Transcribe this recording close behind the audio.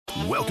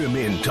Welcome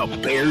into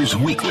Bears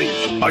Weekly,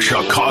 a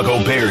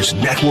Chicago Bears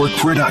network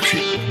production.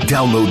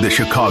 Download the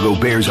Chicago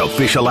Bears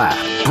official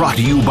app, brought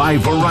to you by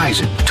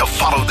Verizon, to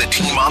follow the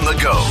team on the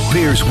go.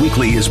 Bears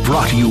Weekly is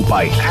brought to you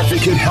by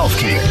Advocate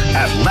Healthcare,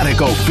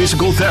 Athletico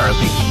Physical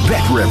Therapy,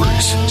 Bet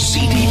Rivers,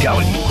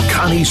 CDW,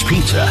 Connie's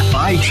Pizza,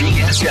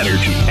 IGS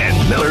Energy,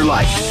 and Miller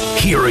Lite.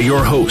 Here are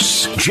your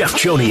hosts, Jeff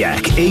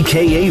Joniak,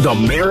 a.k.a. the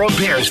Mayor of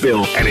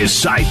Bearsville, and his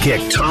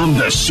sidekick, Tom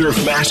the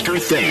Surfmaster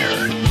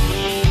Thayer.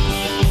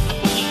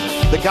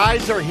 The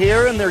guys are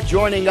here, and they're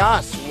joining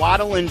us,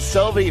 Waddle and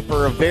Silvy,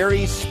 for a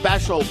very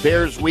special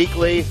Bears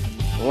Weekly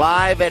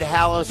live at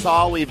Hallis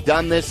Hall. We've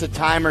done this a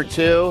time or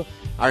two.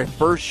 Our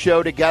first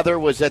show together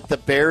was at the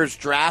Bears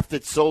draft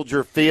at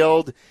Soldier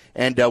Field,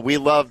 and we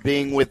love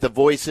being with the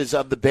voices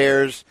of the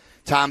Bears,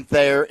 Tom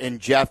Thayer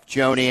and Jeff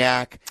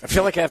Joniak. I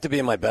feel like I have to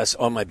be on my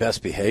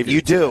best behavior.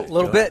 You do. A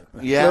little bit.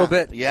 Yeah. A little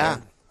bit.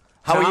 Yeah.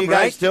 How Tom, are you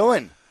guys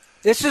doing?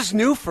 This is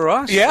new for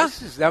us. Yeah.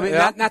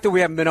 Not that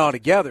we haven't been all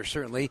together,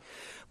 certainly.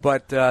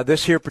 But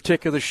this here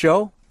particular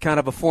show, kind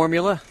of a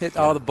formula, hit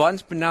all the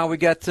buttons, but now we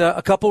got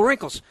a couple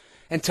wrinkles.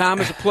 And Tom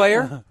is a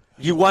player.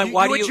 You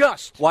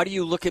adjust. Why do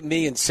you look at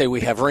me and say we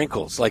have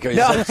wrinkles? Like, is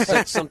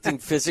that something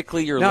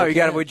physically you're looking at? No, you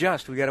got to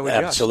adjust. We got to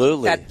adjust.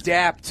 Absolutely.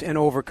 Adapt and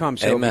overcome.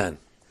 So Amen.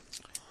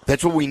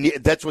 That's what we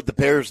need. That's what the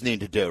Bears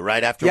need to do,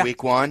 right, after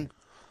week one?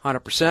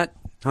 100%.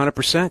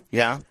 100%.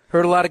 Yeah.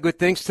 Heard a lot of good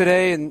things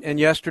today and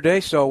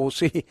yesterday, so we'll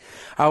see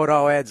how it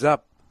all adds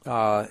up.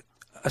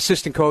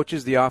 Assistant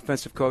coaches, the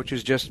offensive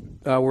coaches, just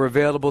were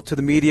available to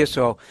the media,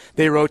 so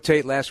they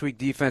rotate. Last week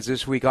defense,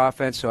 this week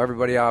offense, so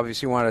everybody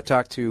obviously wanted to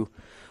talk to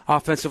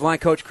offensive line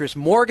coach Chris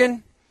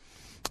Morgan,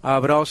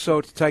 but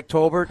also to Tyke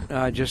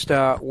Tolbert, just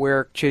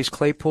where Chase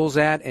Claypool's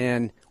at.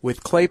 And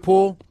with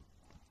Claypool,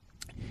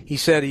 he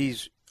said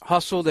he's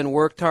hustled and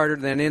worked harder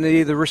than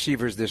any of the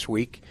receivers this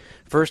week.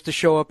 First to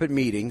show up at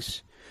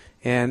meetings,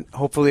 and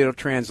hopefully it'll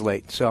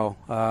translate. So,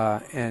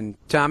 and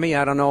Tommy,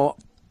 I don't know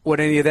what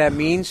any of that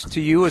means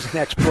to you as an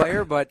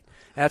ex-player, but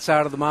that's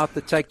out of the mouth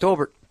of Tyke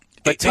Tolbert.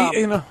 But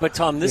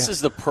Tom, this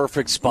is the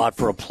perfect spot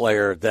for a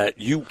player that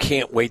you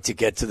can't wait to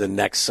get to the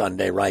next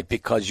Sunday, right?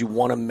 Because you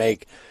want to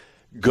make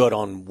good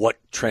on what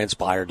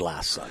transpired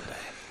last Sunday.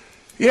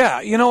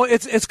 Yeah,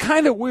 it's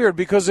kind of weird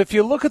because if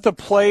you look at the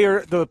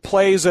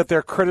plays that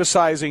they're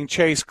criticizing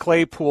Chase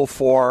Claypool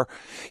for,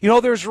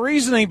 there's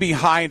reasoning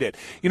behind it.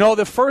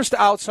 The first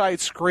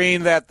outside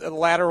screen, that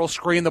lateral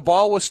screen, the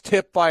ball was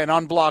tipped by an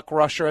unblocked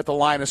rusher at the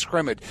line of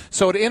scrimmage.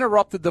 So it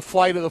interrupted the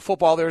flight of the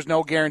football. There's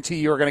no guarantee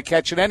you were going to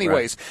catch it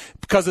anyways,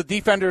 because the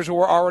defenders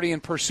were already in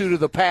pursuit of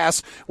the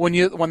pass when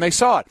they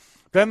saw it.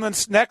 Then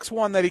the next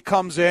one that he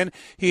comes in,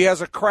 he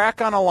has a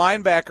crack on a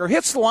linebacker,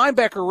 hits the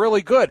linebacker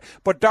really good,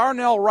 but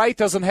Darnell Wright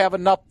doesn't have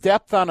enough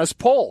depth on his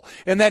pull.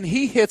 And then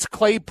he hits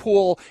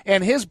Claypool,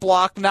 and his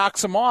block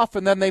knocks him off,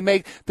 and then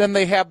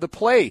they have the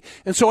play.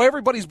 And so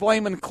everybody's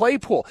blaming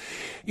Claypool.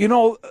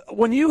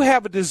 When you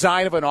have a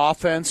design of an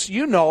offense,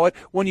 you know it.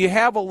 When you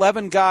have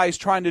 11 guys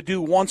trying to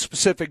do one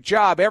specific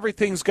job,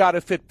 everything's got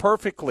to fit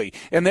perfectly.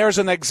 And there's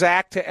an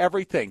exact to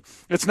everything.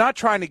 It's not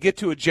trying to get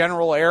to a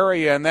general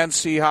area and then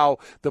see how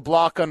the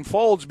block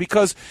unfolds,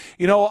 because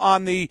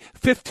on the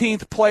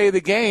 15th play of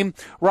the game,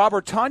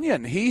 Robert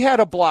Tonyan, he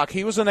had a block.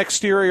 He was an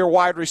exterior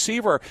wide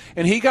receiver,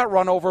 and he got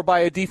run over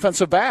by a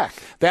defensive back.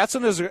 That's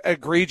as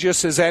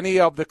egregious as any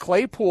of the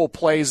Claypool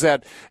plays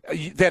that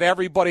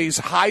everybody's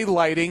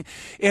highlighting.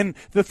 And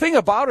the thing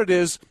about it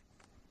is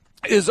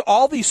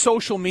all these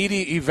social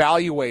media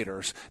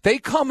evaluators, they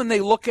come and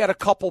they look at a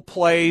couple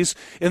plays,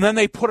 and then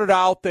they put it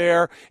out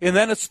there, and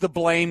then it's the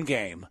blame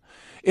game.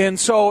 And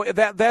so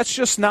that's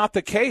just not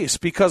the case,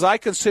 because I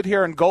can sit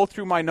here and go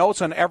through my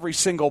notes on every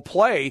single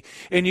play,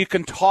 and you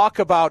can talk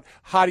about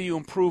how do you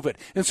improve it.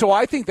 And so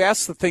I think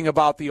that's the thing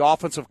about the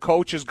offensive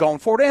coaches going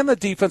forward, and the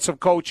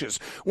defensive coaches.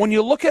 When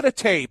you look at a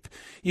tape,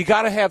 you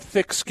got to have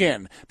thick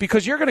skin,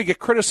 because you're going to get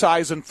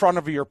criticized in front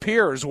of your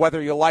peers,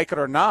 whether you like it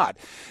or not.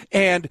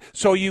 And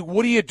so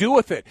what do you do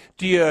with it?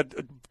 Do you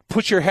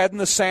put your head in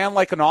the sand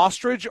like an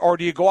ostrich, or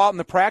do you go out in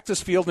the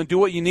practice field and do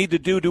what you need to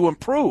do to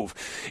improve?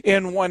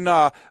 And when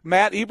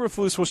Matt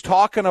Eberflus was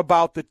talking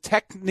about the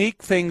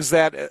technique things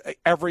that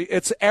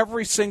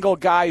every single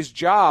guy's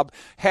job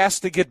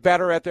has to get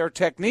better at their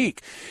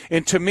technique.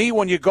 And to me,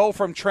 when you go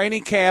from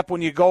training camp,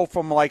 when you go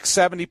from like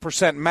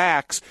 70%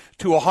 max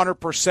to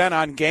 100%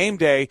 on game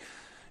day,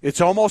 it's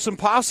almost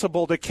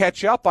impossible to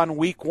catch up on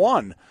week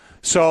one.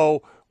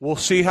 So we'll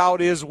see how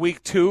it is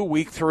week 2,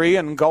 week 3,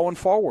 and going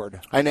forward.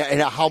 And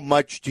how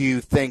much do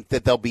you think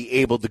that they'll be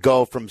able to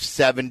go from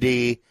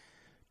 70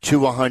 to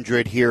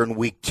 100 here in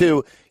week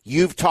 2?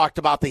 You've talked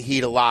about the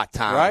heat a lot,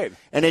 Tom. Right.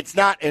 And it's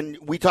not, and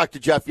we talked to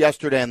Jeff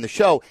yesterday on the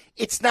show,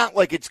 it's not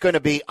like it's going to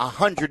be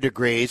 100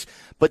 degrees,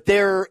 but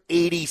they're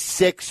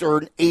 86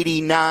 or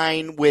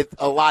 89 with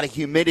a lot of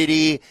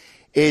humidity.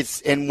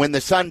 is, and when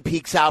the sun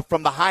peeks out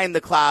from behind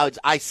the clouds,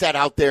 I sat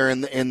out there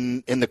in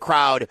the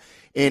crowd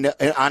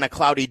on a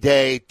cloudy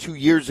day 2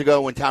 years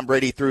ago when Tom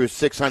Brady threw his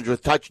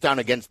 600th touchdown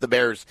against the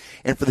Bears.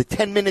 And for the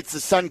 10 minutes the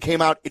sun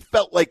came out, it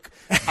felt like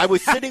I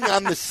was sitting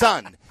on the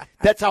sun.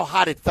 That's how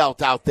hot it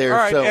felt out there.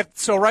 All right,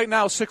 so right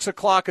now, 6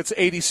 o'clock, it's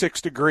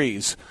 86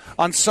 degrees.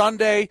 On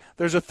Sunday,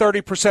 there's a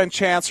 30%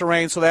 chance of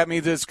rain, so that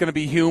means it's going to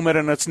be humid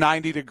and it's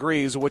 90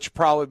 degrees, which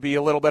probably be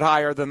a little bit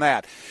higher than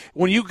that.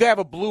 When you have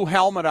a blue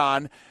helmet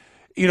on,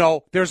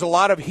 there's a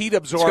lot of heat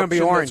absorption. It's going to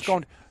be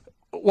orange.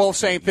 Well,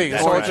 same thing.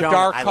 So it's a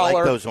dark color. I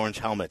like those orange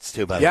helmets,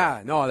 too, by the way.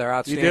 Yeah, no, they're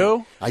outstanding. You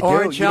do? I do.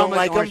 Orange You helmet, don't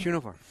like orange them?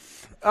 uniform.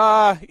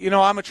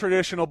 I'm a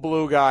traditional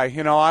blue guy.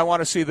 I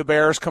want to see the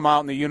Bears come out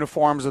in the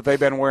uniforms that they've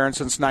been wearing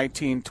since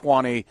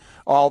 1920,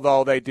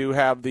 although they do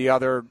have the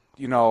other,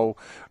 uniforms.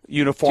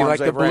 Do you like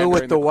the blue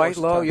with the white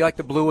logo? You like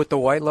the blue with the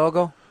white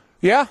logo?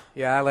 Yeah.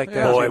 Yeah, I like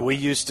that. Boy, we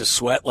used to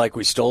sweat like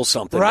we stole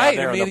something Right.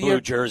 down there in the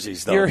blue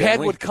jerseys, though. Your head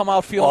we? would come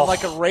out feeling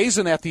like a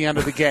raisin at the end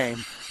of the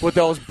game with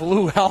those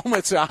blue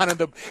helmets on.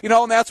 And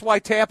and that's why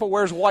Tampa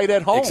wears white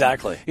at home.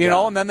 Exactly.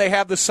 And then they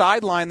have the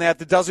sideline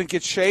that doesn't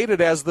get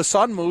shaded as the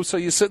sun moves, so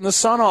you sit in the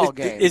sun all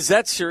game. Is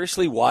that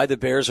seriously why the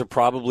Bears are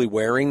probably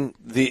wearing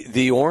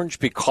the orange?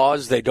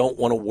 Because they don't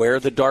want to wear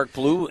the dark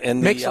blue?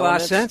 And Makes a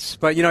lot of sense.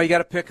 But, you got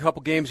to pick a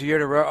couple games a year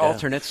to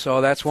alternate,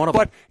 so that's one of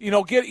them.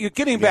 But,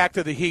 getting back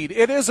to the heat,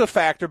 it is a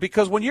factor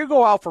because when you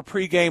go out for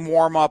pregame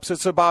warm-ups,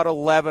 it's about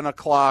 11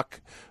 o'clock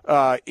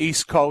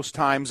East Coast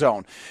time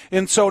zone.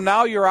 And so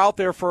now you're out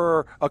there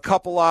for a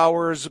couple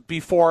hours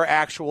before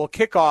actual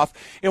kickoff.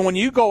 And when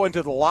you go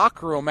into the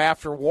locker room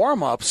after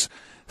warm-ups,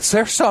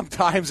 there's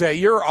sometimes that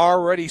you're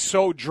already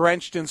so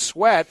drenched in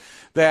sweat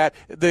that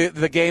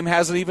the game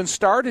hasn't even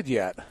started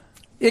yet.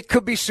 It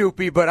could be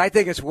soupy, but I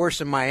think it's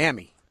worse in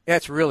Miami.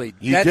 That's really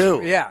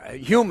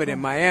humid in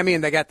Miami,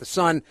 and they got the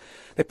sun.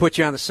 They put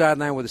you on the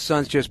sideline where the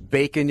sun's just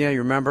baking you. You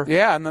remember?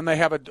 Yeah, and then they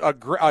have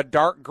a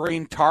dark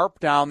green tarp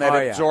down that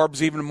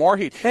absorbs even more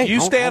heat. Hey, you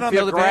stand on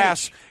the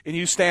grass advantage. and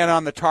you stand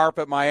on the tarp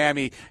at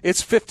Miami.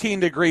 It's 15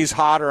 degrees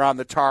hotter on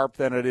the tarp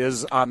than it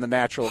is on the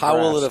natural grass. How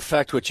will it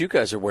affect what you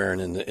guys are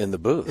wearing in the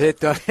booth? It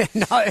does.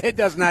 No, it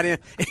does not. Tank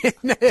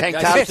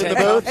tops in the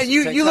booth. And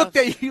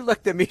you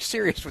looked at me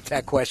serious with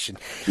that question.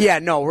 Yeah,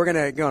 no, we're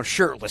gonna go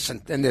shirtless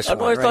in this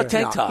one. I thought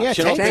tank tops. Yeah,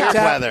 tank top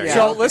weather. Yeah.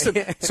 So listen,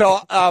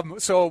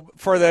 so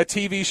for the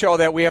TV show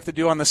that we have to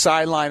do on the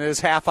sideline, it is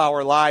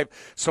half-hour live.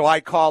 So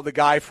I called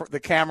the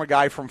camera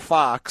guy from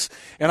Fox,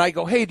 and I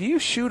go, "Hey, do you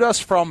shoot us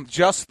from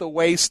just the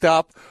waist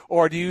up,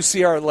 or do you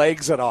see our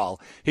legs at all?"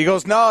 He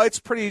goes, "No, it's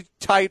pretty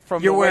tight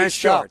from You're the wearing waist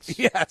shorts. up."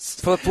 Yes,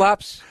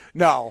 Flip-flops.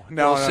 No.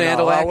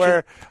 Sandal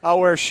action? I'll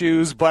wear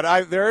shoes,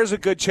 but there is a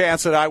good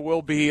chance that I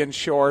will be in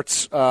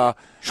shorts.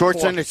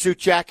 Shorts and a suit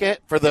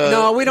jacket for the.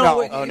 No, we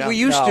don't. No. We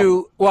used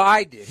to. Well,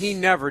 I did. He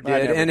never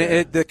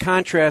did, the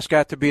contrast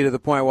got to be to the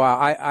point where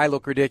I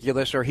look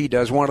ridiculous, or he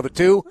does, one of the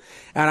two,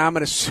 and I'm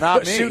going to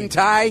suit and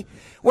tie.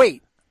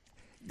 Wait.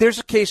 There's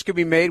a case could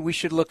be made. We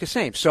should look the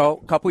same.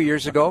 So a couple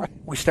years ago,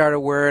 we started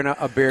wearing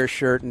a Bears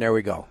shirt, and there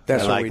we go.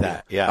 That's what we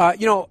that. do.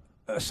 Yeah.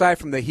 Aside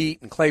from the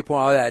heat and Claypool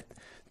and all that,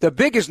 the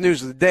biggest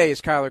news of the day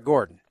is Kyler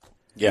Gordon.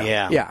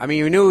 Yeah. I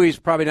mean, we knew he's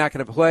probably not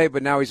going to play,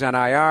 but now he's on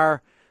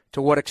IR.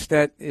 To what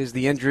extent is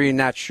the injury?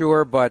 Not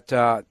sure, but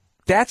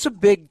that's a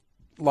big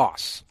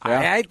loss. Yeah.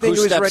 I think Who it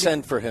was steps ready.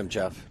 in for him,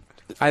 Jeff?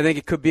 I think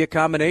it could be a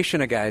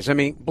combination of guys. I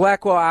mean,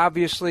 Blackwell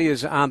obviously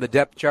is on the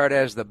depth chart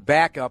as the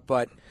backup,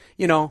 but,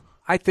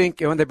 I think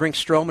when they bring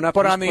Stroman up.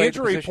 But on the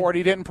injury report,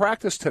 he didn't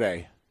practice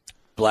today.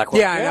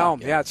 Blackwell. Yeah, I know.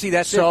 Yeah, see,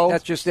 that's it.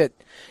 That's just it.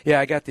 Yeah,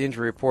 I got the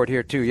injury report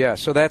here, too. Yeah,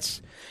 so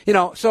that's,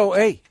 so,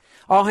 hey,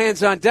 all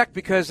hands on deck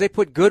because they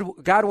put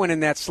Godwin in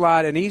that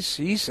slot, and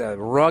he's a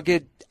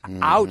rugged,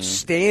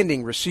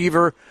 outstanding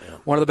receiver,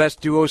 one of the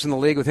best duos in the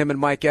league with him and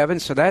Mike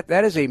Evans. So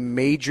that is a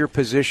major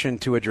position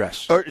to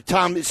address.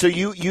 Tom, so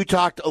you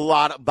talked a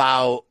lot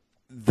about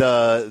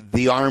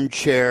the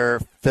armchair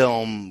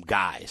film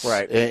guys,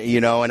 right?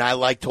 And I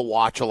like to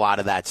watch a lot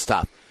of that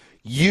stuff.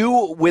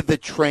 You with a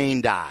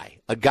trained eye,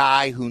 a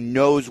guy who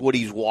knows what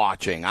he's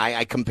watching.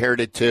 I compared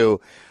it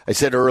to, I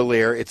said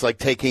earlier, it's like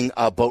taking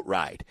a boat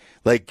ride.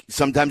 Like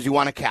sometimes you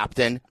want a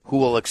captain who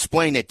will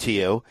explain it to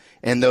you,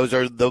 and those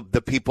are the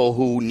people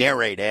who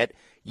narrate it.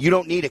 You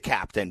don't need a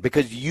captain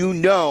because you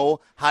know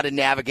how to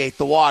navigate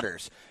the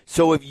waters.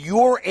 So if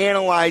you're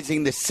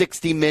analyzing the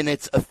 60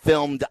 minutes of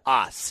film to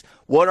us,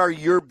 what are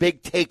your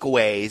big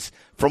takeaways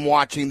from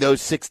watching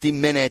those 60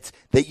 minutes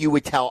that you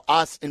would tell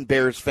us and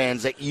Bears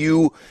fans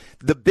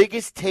the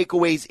biggest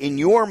takeaways in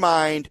your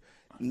mind,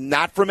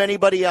 not from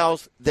anybody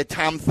else, that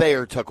Tom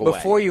Thayer took away?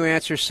 Before you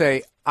answer,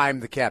 say,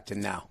 I'm the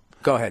captain now.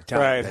 Go ahead, Tom.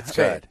 Right. That's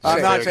good.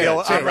 I'm not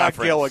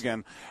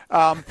Gilligan.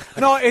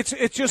 No,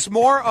 it's just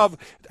more of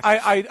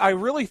I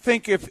really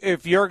think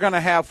if you're going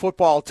to have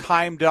football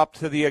timed up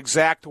to the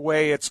exact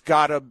way it's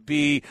got to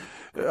be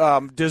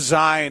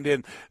designed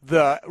and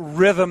the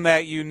rhythm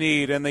that you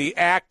need and the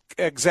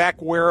exact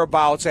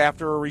whereabouts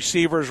after a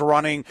receiver's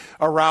running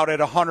a route at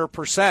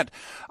 100%,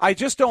 I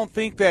just don't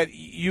think that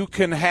you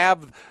can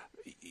have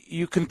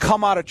you can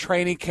come out of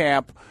training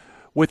camp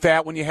with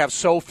that when you have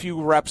so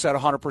few reps at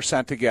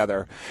 100%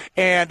 together.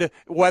 And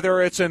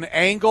whether it's an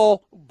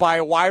angle by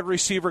a wide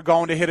receiver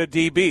going to hit a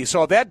DB.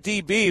 So that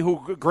DB,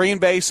 who Green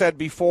Bay said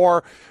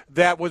before,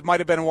 that might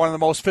have been one of the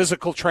most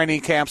physical training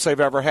camps they've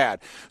ever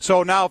had.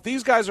 So now if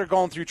these guys are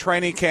going through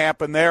training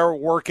camp and they're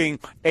working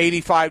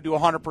 85 to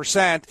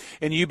 100%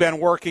 and you've been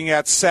working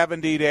at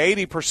 70 to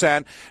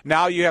 80%,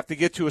 now you have to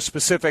get to a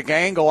specific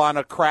angle on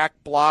a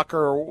crack block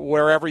or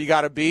wherever you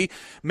got to be.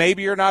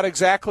 Maybe you're not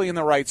exactly in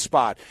the right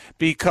spot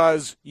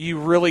because you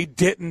really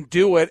didn't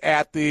do it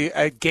at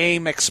the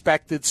game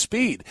expected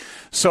speed.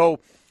 So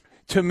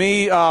to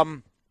me,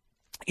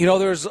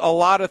 there's a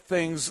lot of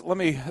things. Let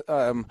me,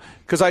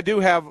 because I do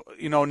have,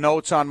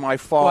 notes on my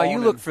phone. Well, you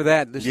look for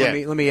that.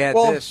 Let me add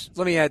this.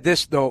 Let me add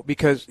this, though,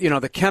 because,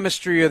 the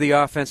chemistry of the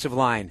offensive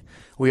line,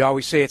 we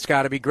always say it's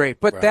got to be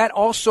great. But that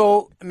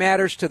also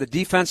matters to the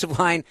defensive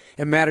line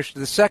and matters to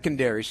the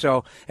secondary.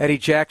 So Eddie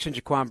Jackson,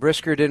 Jaquan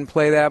Brisker didn't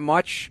play that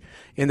much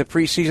in the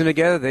preseason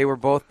together. They were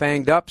both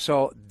banged up,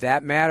 so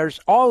that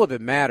matters. All of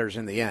it matters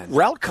in the end.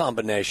 Route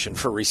combination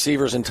for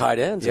receivers and tight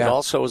ends it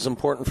also is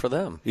important for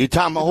them. You,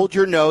 Tom, hold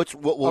your notes.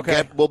 We'll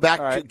Okay.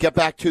 get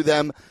back to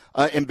them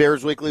in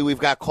Bears Weekly. We've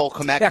got Cole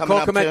Kmet coming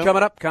up. Cole Kmet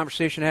coming up.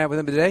 Conversation I had with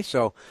him today,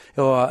 so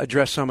he'll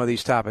address some of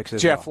these topics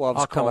as Jeff well.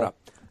 loves Cole. Coming up.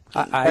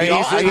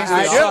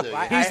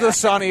 He's the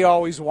son he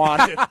always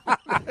wanted.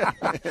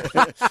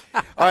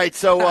 All right,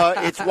 so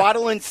it's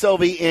Waddle and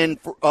Silvy in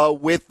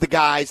with the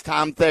guys,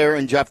 Tom Thayer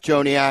and Jeff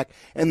Joniak,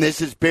 and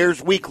this is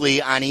Bears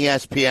Weekly on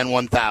ESPN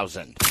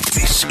 1000.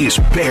 This is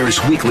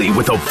Bears Weekly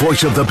with the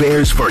voice of the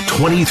Bears for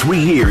 23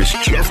 years,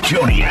 Jeff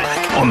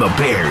Joniak, on the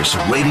Bears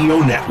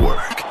Radio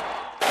Network.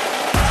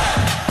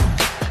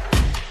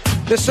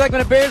 This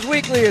segment of Bears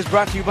Weekly is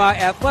brought to you by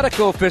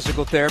Athletico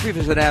Physical Therapy.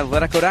 Visit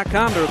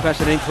Athletico.com to request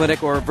an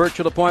in-clinic or a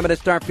virtual appointment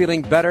and start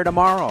feeling better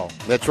tomorrow.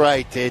 That's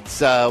right. It's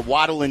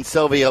Waddle and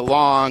Silvy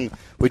along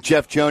with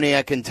Jeff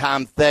Joniak and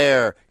Tom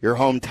Thayer, your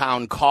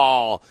hometown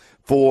call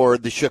for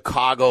the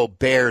Chicago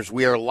Bears.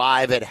 We are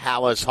live at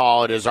Hallis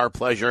Hall. It is our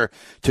pleasure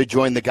to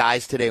join the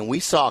guys today. And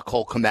we saw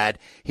Cole Kmet.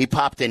 He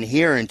popped in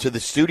here into the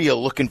studio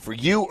looking for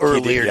you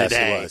earlier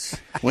today.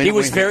 He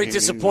was very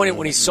disappointed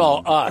when he saw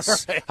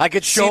us. Right. I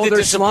could see the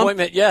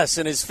disappointment,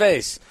 in his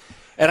face.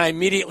 And I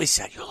immediately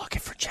said, "You're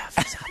looking for Jeff.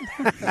 He's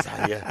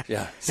out there."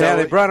 Yeah. So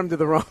they brought him to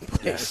the wrong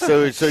place.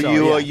 So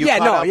you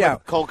caught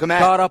up with Cole Kmet?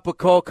 Caught up with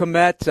Cole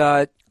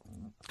Kmet.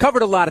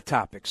 Covered a lot of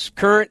topics.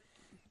 Current,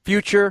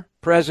 future,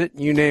 present,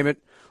 you name it.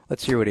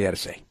 Let's hear what he had to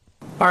say.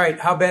 All right,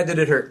 how bad did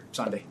it hurt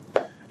Sunday?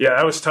 Yeah,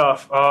 that was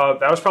tough.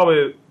 That was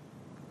probably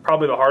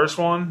the hardest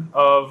one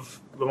of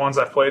the ones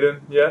I've played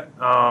in yet.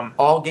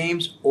 All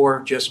games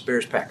or just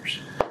Bears-Packers?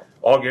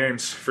 All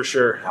games, for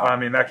sure. I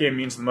mean, that game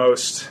means the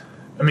most.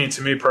 I mean,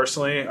 to me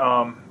personally,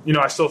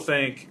 I still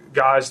think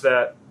guys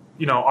that,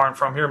 aren't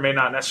from here may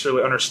not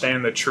necessarily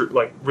understand the truth,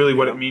 like really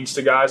what it means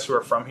to guys who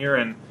are from here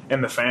and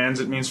the fans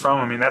it means from.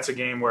 I mean, that's a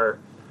game where,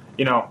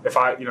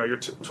 if you're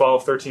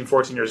 12, 13,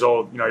 14 years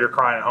old, you're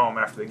crying at home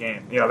after the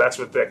game. That's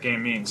what that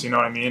game means. You know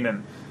what I mean?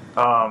 And,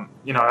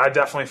 I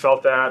definitely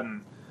felt that,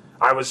 and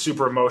I was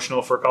super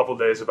emotional for a couple of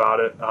days about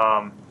it.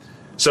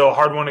 So a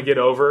hard one to get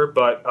over,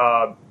 but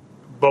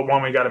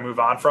one we got to move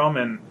on from,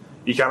 and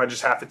you kind of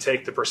just have to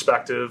take the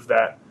perspective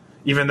that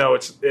even though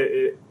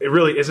it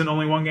really isn't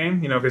only one game,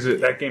 because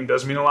that game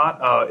does mean a lot,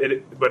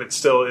 but it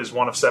still is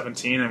one of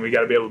 17, and we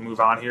got to be able to move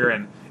on here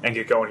and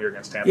get going here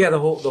against Tampa. Yeah, the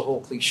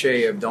whole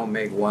cliche of don't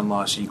make one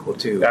loss equal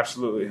two.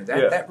 Absolutely.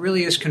 That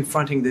really is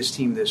confronting this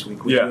team this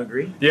week. Would you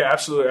agree? Yeah,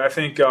 absolutely. I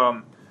think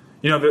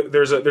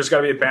there's got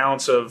to be a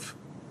balance of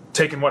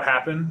taking what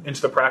happened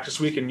into the practice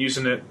week and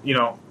using it,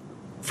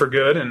 for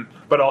good,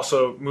 but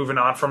also moving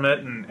on from it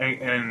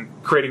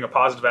and creating a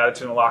positive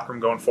attitude in the locker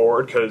room going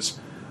forward, because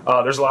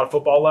there's a lot of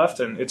football left,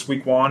 and it's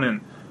week one,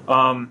 and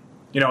I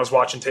was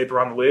watching tape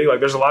around the league. Like,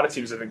 there's a lot of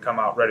teams that didn't come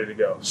out ready to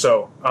go.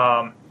 So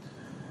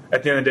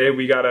at the end of the day,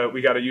 we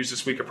gotta use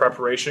this week of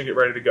preparation, get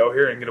ready to go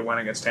here, and get a win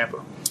against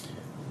Tampa.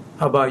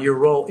 How about your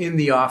role in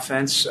the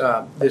offense?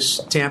 This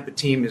Tampa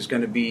team is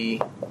going to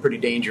be pretty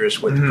dangerous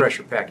with the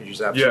pressure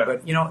packages, obviously.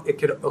 Yeah.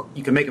 But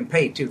you can make them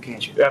pay too,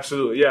 can't you?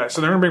 Absolutely, yeah.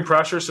 So they're going to bring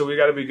pressure, so we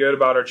got to be good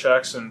about our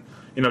checks, and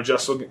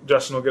Justin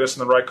will get us in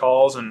the right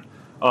calls, and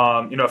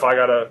if I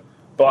got to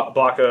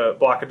block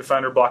a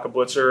defender, block a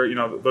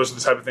blitzer, those are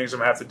the type of things I'm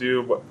going to have to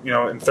do,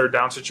 in third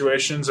down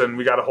situations, and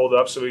we got to hold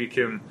up so we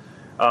can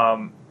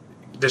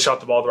dish out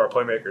the ball to our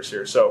playmakers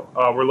here. So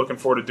we're looking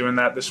forward to doing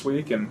that this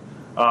week, and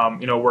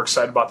we're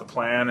excited about the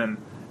plan,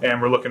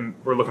 and we're looking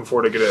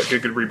forward to get a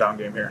good rebound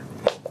game here.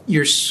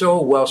 You're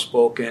so well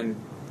spoken.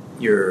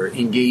 You're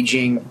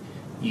engaging.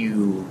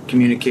 You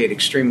communicate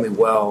extremely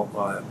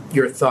well.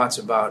 Your thoughts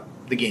about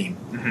the game.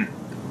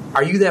 Mm-hmm.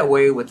 Are you that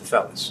way with the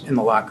fellas in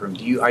the locker room?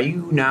 Are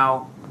you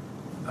now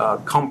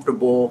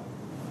comfortable,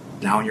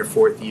 now in your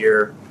fourth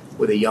year,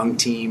 with a young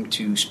team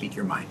to speak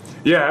your mind?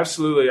 Yeah,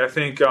 absolutely. I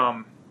think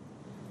I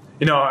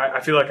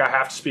feel like I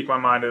have to speak my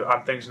mind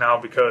on things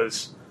now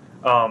because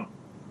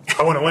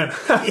I want to win.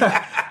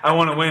 I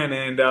want to win,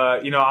 and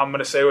I'm going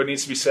to say what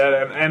needs to be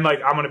said, and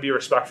like I'm going to be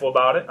respectful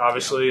about it,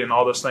 obviously, and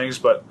all those things.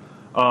 But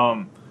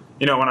when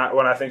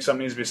I think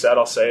something needs to be said,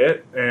 I'll say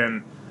it.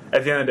 And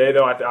at the end of the day,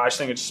 though, I just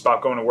think it's just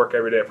about going to work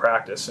every day at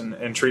practice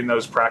and treating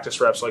those practice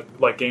reps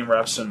like game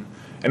reps and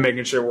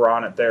making sure we're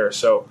on it there.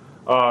 So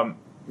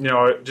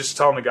just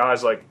telling the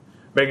guys like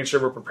making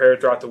sure we're prepared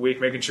throughout the week,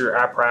 making sure you're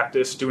at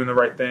practice, doing the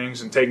right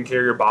things, and taking care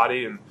of your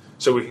body, and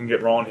so we can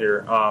get rolling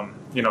here.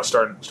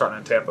 Starting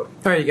in Tampa. All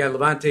right, you got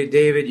Levante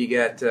David, you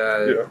got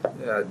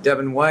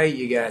Devin White,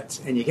 you got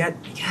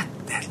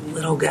that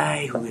little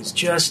guy who is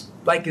just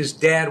like his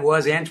dad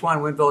was,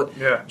 Antoine Winfield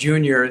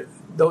Jr.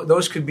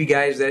 Those could be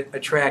guys that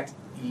attract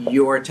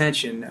your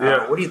attention.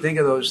 What do you think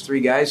of those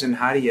three guys, and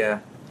how do you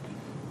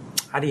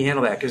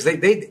handle that? Because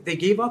they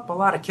gave up a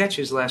lot of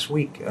catches last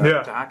week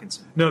to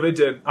Hawkinson. No, they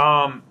did.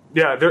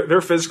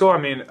 They're physical. I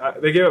mean,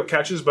 they gave up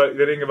catches, but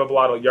they didn't give up a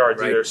lot of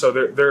yards either. So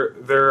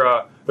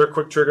they're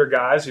quick trigger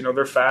guys.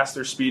 They're fast,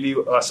 they're speedy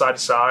side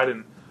to side,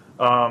 and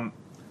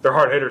they're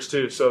hard hitters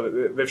too.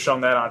 So they've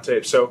shown that on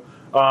tape. So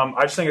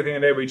I just think at the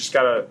end of the day, we just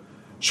gotta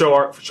show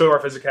our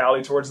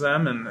physicality towards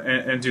them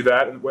and do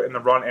that in the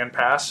run and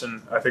pass,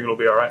 and I think it'll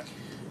be all right.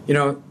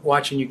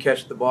 Watching you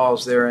catch the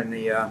balls there in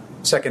the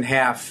second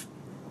half.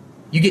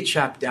 You get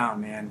chopped down,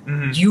 man.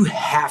 Mm-hmm. You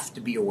have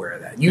to be aware of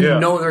that. You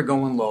know they're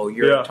going low.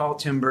 You're a tall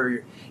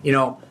timber.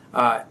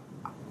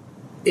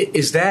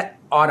 Is that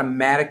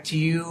automatic to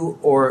you,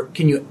 or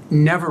can you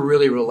never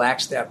really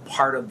relax that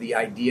part of the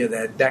idea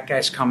that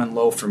guy's coming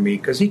low for me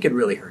because he could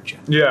really hurt you?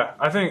 Yeah,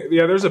 I think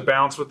there's a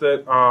balance with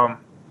it. I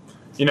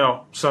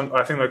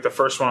think like the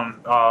first one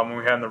when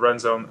we had in the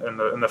red zone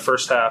in the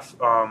first half,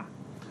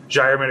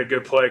 Jair made a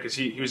good play because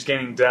he was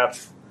gaining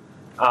depth.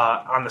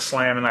 On the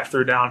slam, and I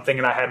threw down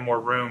thinking I had more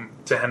room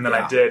to him than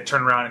I did.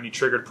 Turned around and he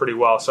triggered pretty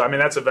well. So I mean,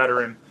 that's a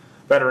veteran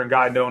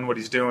guy knowing what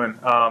he's doing.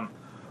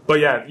 But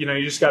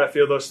you just got to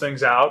feel those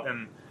things out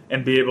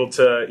and be able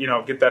to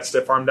get that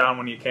stiff arm down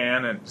when you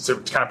can, and to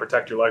kind of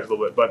protect your legs a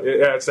little bit. But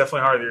it's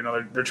definitely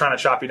hard. They're trying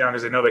to chop you down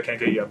because they know they can't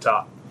get you up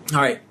top. All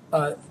right,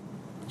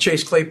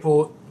 Chase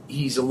Claypool.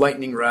 He's a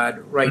lightning rod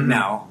right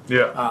now.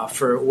 Yeah.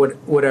 For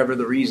whatever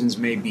the reasons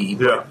may be.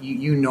 But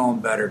you know him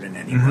better than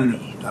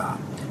anybody.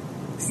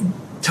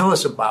 Tell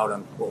us about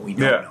him, what we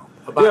don't know.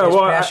 About his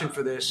passion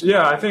for this.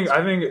 Yeah, I think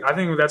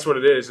that's what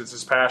it is. It's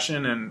his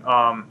passion, and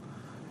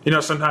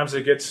sometimes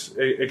it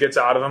gets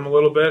out of him a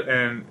little bit,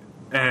 and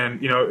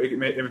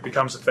it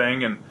becomes a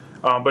thing. And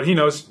but he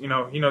knows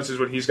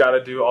what he's got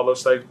to do, all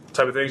those type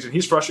of things, and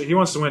he's frustrated. He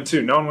wants to win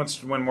too. No one wants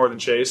to win more than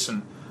Chase,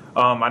 and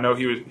I know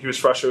he was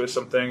frustrated with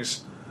some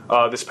things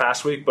this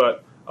past week,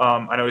 but.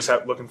 I know he's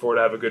looking forward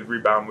to have a good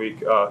rebound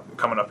week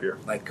coming up here.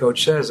 Like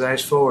Coach says,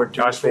 eyes forward.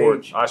 Eyes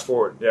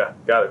forward. Yeah,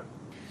 got it.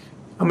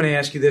 I'm going to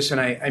ask you this,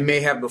 and I may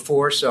have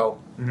before, so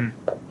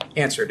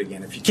answer it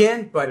again if you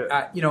can. But,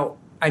 I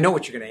know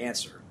what you're going to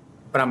answer,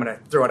 but I'm going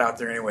to throw it out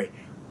there anyway.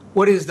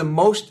 What is the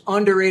most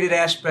underrated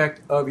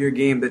aspect of your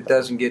game that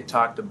doesn't get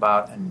talked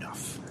about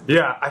enough?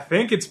 Yeah, I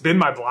think it's been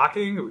my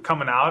blocking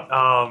coming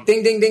out.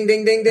 Ding, ding, ding,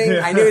 ding, ding, ding.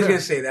 I knew he was going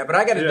to say that, but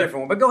I got a different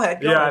one. But go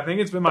ahead. Go ahead. I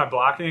think it's been my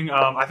blocking.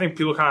 I think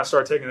people kind of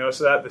started taking notice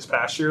of that this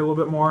past year a little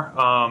bit more,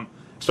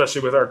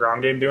 especially with our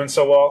ground game doing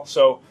so well.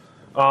 So,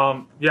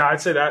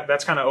 I'd say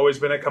that's kind of always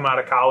been it coming out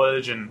of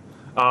college. And,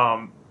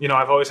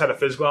 I've always had a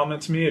physical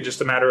element to me. It's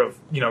just a matter of,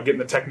 getting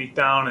the technique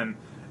down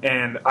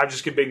and I've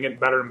just been getting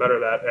better and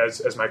better at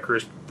that as my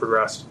career's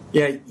progressed.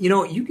 Yeah,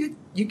 you get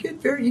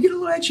a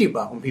little edgy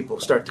about when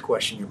people start to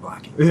question your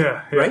blocking.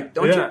 Yeah. Right?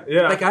 Don't you?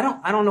 Yeah. Like I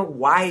don't know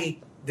why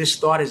this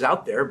thought is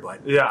out there,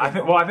 but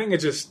I think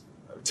it's just,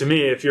 to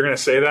me, if you're going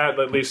to say that,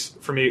 at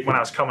least for me when I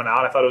was coming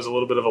out, I thought it was a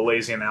little bit of a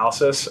lazy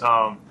analysis.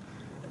 I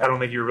don't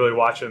think you were really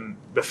watching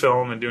the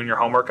film and doing your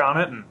homework on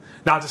it, and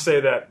not to say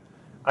that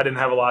I didn't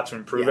have a lot to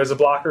improve as a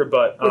blocker,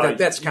 but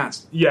that's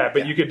constant. Yeah,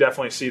 but you could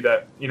definitely see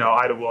that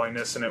I had a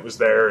willingness and it was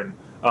there, and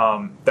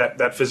that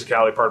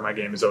physicality part of my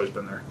game has always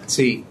been there.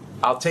 See,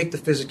 I'll take the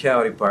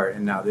physicality part,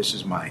 and now this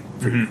is mine.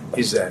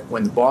 Is that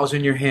when the ball's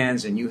in your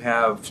hands and you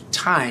have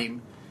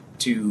time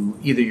to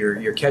either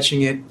you're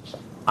catching it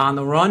on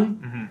the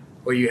run,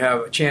 or you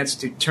have a chance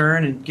to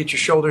turn and get your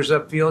shoulders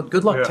upfield.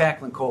 Good luck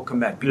tackling Cole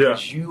Kmet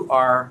because you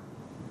are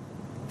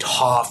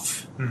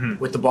tough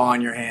with the ball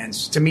in your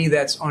hands. To me,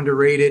 that's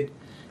underrated.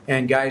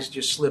 And guys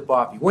just slip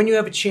off you when you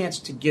have a chance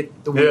to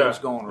get the wheels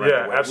going right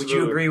away. Absolutely.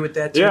 Would you agree with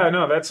that too? Yeah,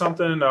 no, that's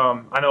something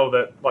I know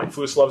that like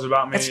Flus loves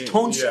about me. That's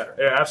tone setter.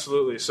 Yeah,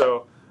 absolutely.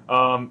 So,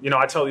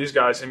 I tell these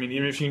guys, even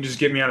if you can just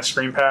get me on a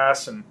screen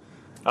pass and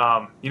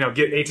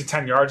get 8 to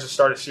 10 yards to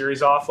start a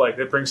series off, like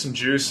that brings some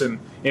juice, and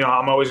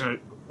I'm always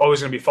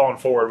gonna be falling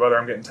forward whether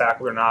I'm getting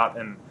tackled or not.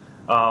 And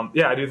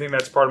I do think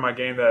that's part of my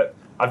game that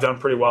I've done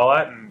pretty well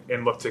at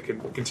and look to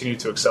continue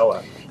to excel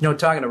at.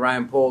 Talking to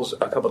Ryan Poles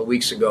a couple of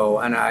weeks ago,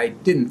 and I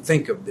didn't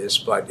think of this,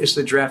 but it's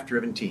the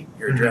draft-driven team.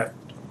 You're a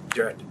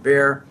drafted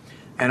Bear,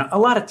 and a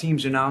lot of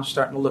teams are now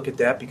starting to look at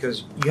that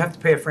because you have to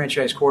pay a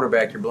franchise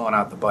quarterback, you're blowing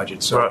out the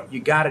budget. So you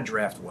got to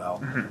draft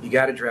well. You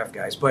got to draft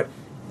guys. But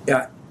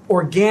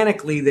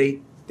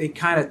organically, they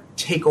kind of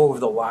take over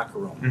the locker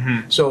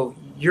room. So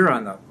you're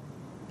on the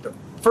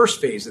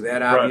first phase of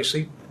that,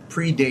 obviously,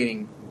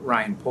 predating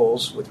Ryan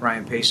Poles with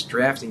Ryan Pace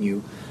drafting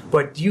you.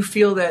 But do you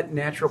feel that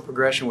natural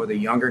progression where the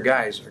younger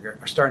guys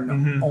are starting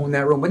to own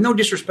that room? With no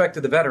disrespect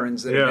to the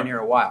veterans that have been here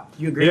a while.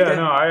 Do you agree with that?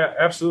 Yeah, no, I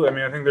absolutely. I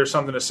mean, I think there's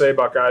something to say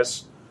about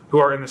guys who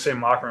are in the same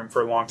locker room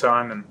for a long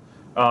time. And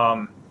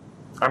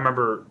I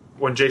remember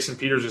when Jason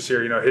Peters was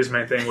here, his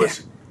main thing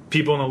was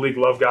people in the league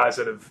love guys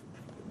that have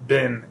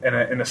been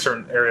in a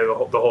certain area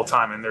the whole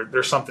time, and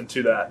there's something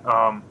to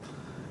that.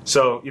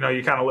 So, you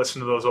kind of listen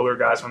to those older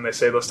guys when they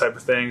say those type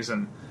of things.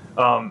 And,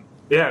 and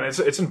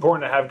it's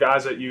important to have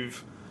guys that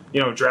you've,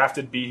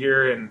 drafted be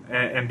here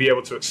and be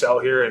able to excel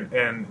here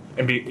and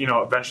be,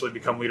 eventually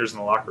become leaders in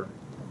the locker room.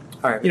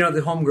 All right.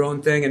 The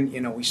homegrown thing,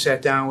 and, we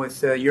sat down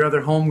with your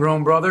other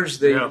homegrown brothers,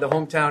 the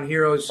Hometown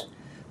Heroes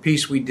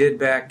piece we did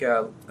back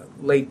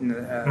late in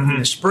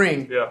the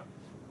spring. Yeah.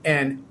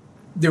 And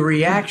the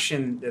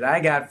reaction that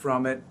I got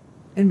from it,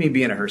 and me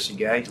being a Hersey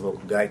guy, a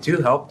local guy too,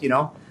 helped,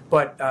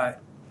 but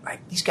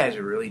these guys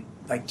are really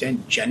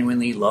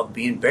genuinely love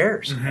being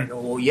Bears. I go,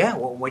 well, yeah.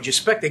 Well, what'd you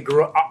expect? They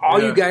grew up,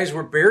 all you guys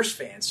were Bears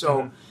fans.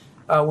 So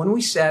when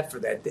we sat for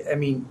that, I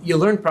mean, you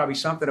learned probably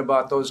something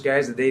about those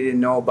guys that they didn't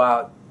know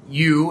about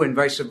you, and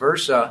vice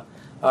versa.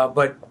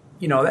 But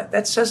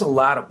that says a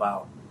lot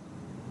about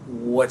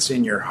what's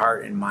in your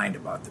heart and mind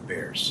about the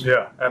Bears.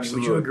 Yeah,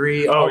 absolutely. Would you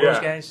agree? Those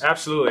guys?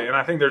 Absolutely. And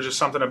I think there's just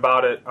something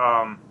about it.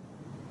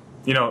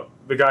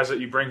 The guys that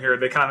you bring here,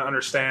 they kind of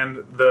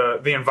understand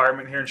the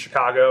environment here in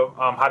Chicago,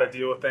 how to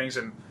deal with things,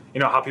 and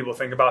how people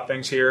think about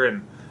things here,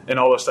 and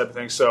all those type of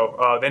things.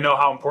 So they know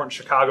how important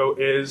Chicago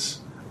is.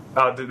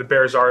 The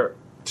Bears are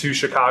to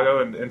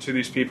Chicago and to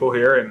these people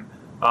here, and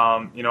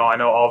I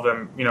know all of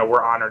them.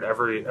 We're honored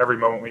every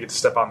moment we get to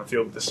step on the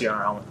field with the C on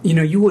our helmet.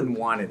 You wouldn't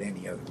want it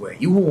any other way.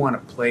 You would want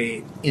to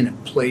play in a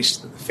place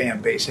that the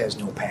fan base has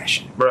no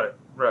passion. Right.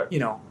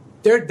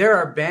 There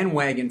are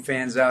bandwagon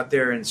fans out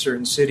there in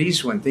certain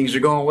cities. When things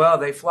are going well,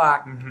 they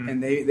flock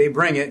and they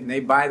bring it and they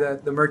buy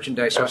the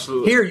merchandise. So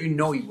absolutely. Here, you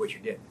know what you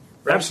did.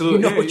 Right?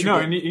 Absolutely. You know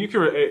and you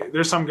can.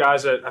 There's some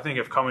guys that I think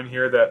have come in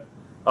here that,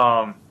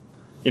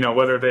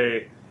 whether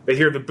they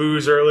hear the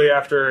boos early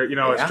after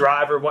his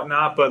drive or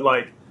whatnot, but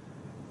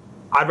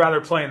I'd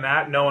rather play in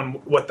that knowing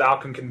what the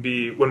outcome can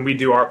be when we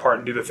do our part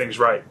and do the things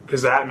right,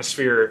 because the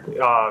atmosphere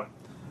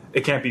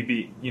it can't be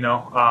beat.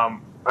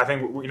 I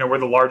think we're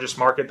the largest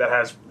market that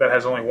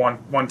has only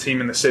one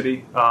team in the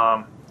city,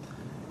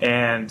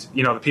 and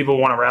the people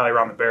want to rally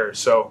around the Bears.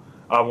 So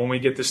when we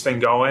get this thing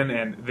going,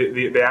 and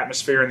the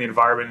atmosphere and the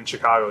environment in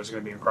Chicago is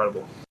going to be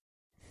incredible.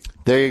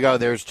 There you go.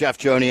 There's Jeff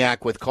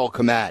Joniak with Cole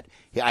Kmet.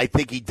 I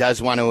think he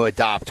does want to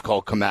adopt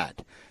Cole Kmet.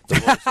 The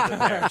voice of the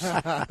Bears.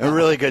 And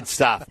really good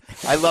stuff.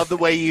 I love the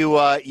way you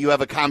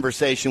have a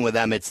conversation with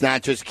them. It's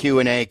not just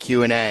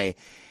Q&A.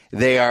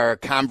 They are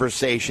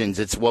conversations.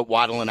 It's what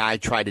Waddle and I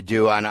try to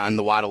do on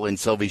the Waddle and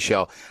Silvy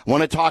show. I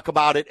want to talk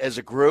about it as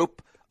a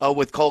group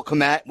with Cole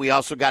Kmet. We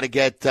also got to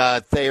get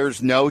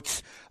Thayer's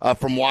notes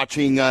from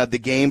watching the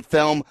game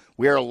film.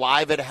 We are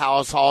live at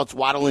Hallis Hall. It's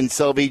Waddle and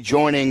Silvy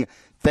joining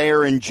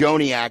Thayer and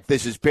Joniak.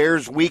 This is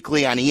Bears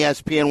Weekly on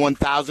ESPN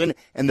 1000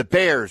 and the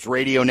Bears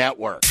Radio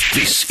Network.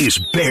 This is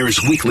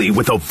Bears Weekly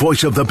with the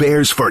voice of the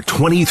Bears for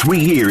 23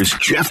 years,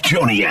 Jeff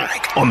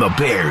Joniak, on the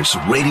Bears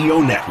Radio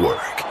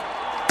Network.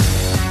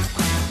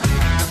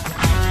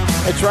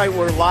 That's right.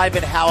 We're live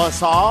at Hallis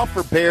Hall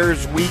for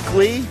Bears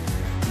Weekly.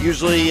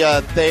 Usually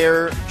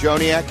Thayer,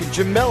 Joniak, and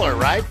Jim Miller,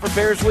 right, for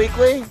Bears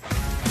Weekly?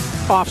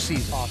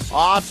 Off-season.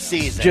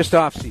 Off-season. Just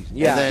off-season,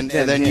 yeah. And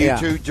then you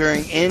two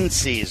during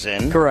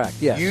in-season. Correct,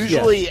 yes.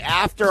 Usually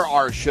after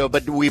our show,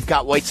 but we've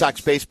got White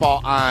Sox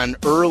baseball on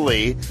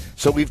early,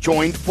 so we've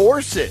joined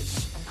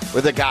forces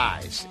with the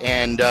guys.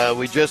 And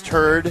we just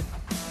heard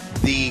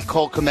the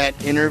Cole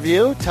Kmet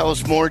interview. Tell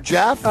us more,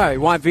 Jeff. All right,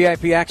 you want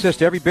VIP access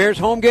to every Bears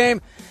home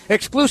game?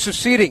 Exclusive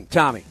seating,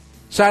 Tommy.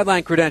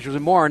 Sideline credentials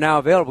and more are now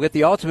available. Get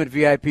the ultimate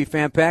VIP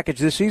fan package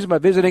this season by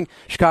visiting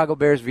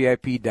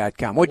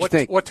ChicagoBearsVIP.com. What'd you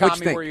think? What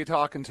Tommy were you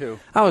talking to?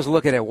 I was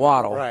looking at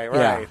Waddle. Right.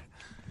 Yeah.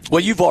 Well,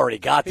 you've already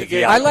got the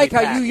VIP. I like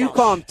how you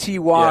call him T.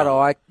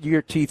 Waddle. Yeah.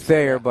 You're T.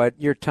 Thayer, but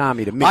you're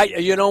Tommy to me.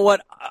 You know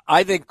what?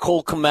 I think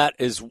Cole Kmet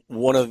is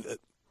one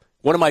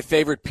of my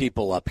favorite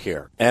people up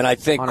here. And I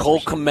think 100%. Cole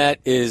Kmet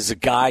is a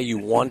guy you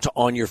want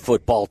on your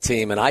football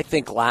team. And I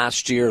think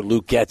last year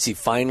Luke Getsy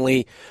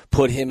finally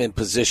put him in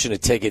position to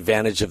take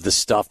advantage of the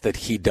stuff that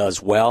he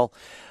does well.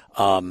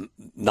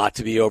 Not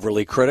to be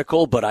overly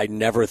critical, but I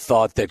never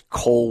thought that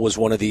Cole was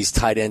one of these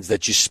tight ends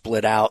that you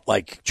split out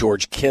like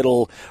George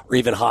Kittle or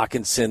even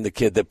Hawkinson, the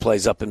kid that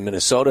plays up in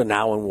Minnesota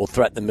now and will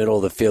threaten the middle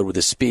of the field with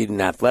his speed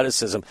and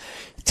athleticism.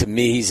 To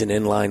me, he's an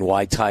inline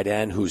wide tight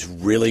end who's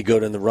really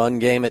good in the run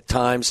game at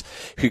times,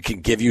 who can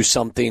give you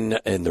something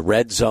in the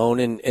red zone,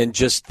 and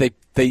just they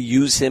they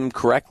use him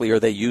correctly, or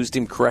they used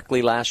him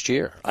correctly last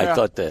year. Yeah. I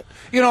thought that.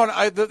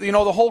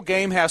 The whole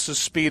game has to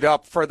speed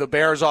up for the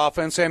Bears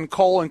offense, and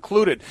Cole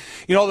included.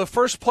 The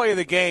first play of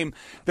the game,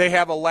 they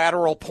have a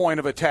lateral point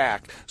of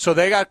attack. So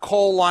they got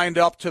Cole lined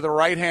up to the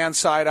right-hand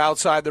side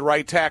outside the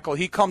right tackle.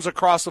 He comes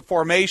across the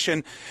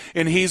formation,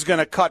 and he's going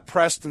to cut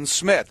Preston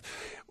Smith.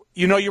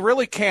 You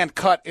really can't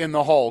cut in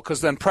the hole, because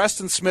then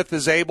Preston Smith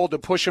is able to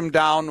push him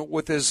down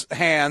with his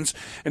hands,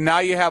 and now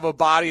you have a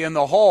body in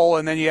the hole,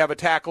 and then you have a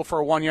tackle for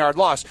a 1-yard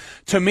loss.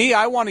 To me,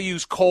 I want to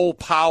use Cole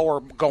power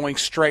going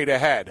straight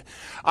ahead.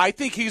 I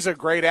think he's a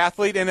great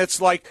athlete, and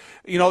it's like,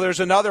 there's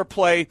another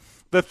play,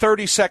 the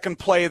 32nd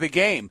play of the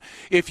game.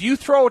 If you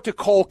throw it to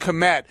Cole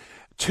Kmet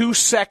 2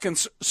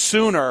 seconds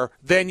sooner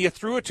than you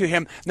threw it to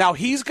him, now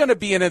he's going to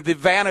be in an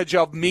advantage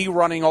of me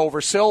running over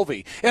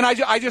Silvy. And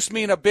I just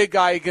mean a big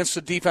guy against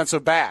a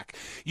defensive back.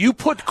 You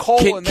put Cole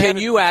in there. Can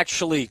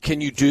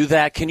you do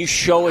that? Can you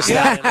show us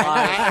that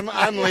live?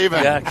 I'm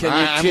leaving. Yeah,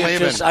 I'm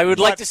leaving. I would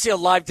like to see a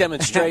live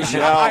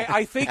demonstration.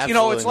 I think,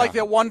 it's like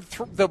the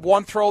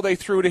one throw they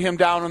threw to him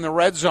down in the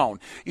red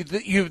zone.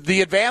 The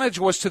advantage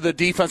was to the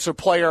defensive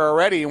player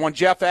already. And when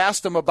Jeff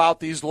asked him about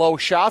these low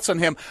shots on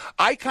him,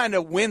 I kind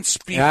of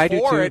winced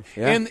before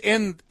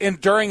in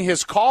during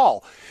his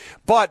call.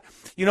 But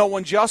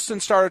when Justin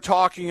started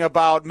talking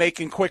about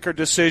making quicker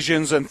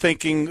decisions and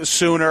thinking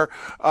sooner,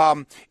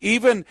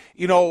 there's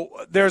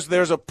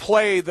a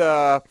play,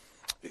 the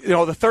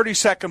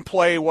 30-second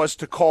play was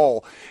to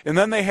Cole, and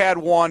then they had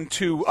one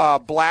to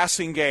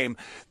Blasingame,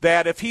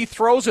 that if he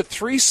throws it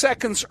 3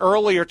 seconds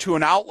earlier to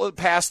an outlet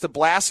pass to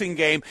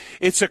Blasingame,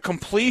 it's a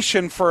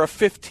completion for a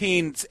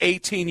 15,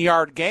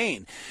 18-yard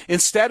gain.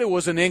 Instead, it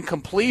was an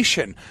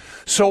incompletion.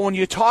 So when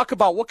you talk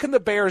about what can the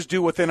Bears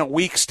do within a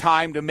week's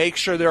time to make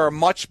sure they're a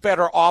much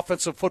better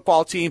offensive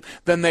football team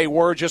than they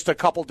were just a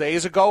couple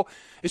days ago,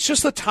 it's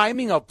just the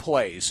timing of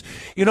plays.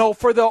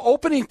 For the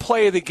opening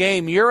play of the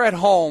game, you're at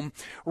home.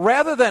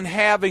 Rather than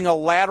having a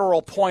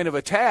lateral point of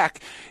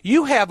attack,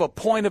 you have a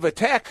point of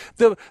attack.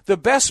 The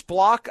best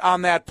block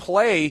on that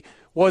play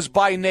was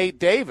by Nate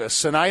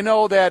Davis. And I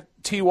know that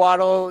T.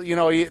 Waddle,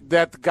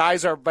 that the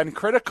guys have been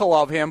critical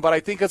of him, but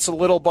I think it's a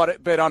little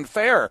bit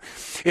unfair.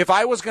 If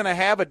I was going to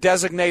have a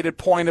designated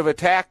point of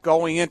attack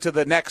going into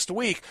the next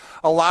week,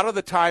 a lot of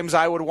the times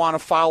I would want to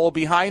follow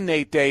behind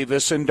Nate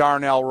Davis and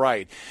Darnell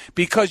Wright,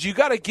 because you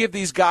got to give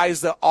these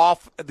guys the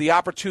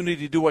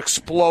opportunity to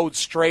explode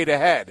straight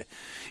ahead.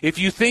 If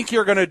you think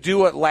you're going to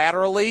do it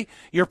laterally,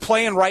 you're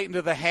playing right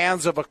into the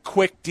hands of a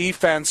quick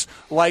defense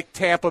like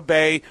Tampa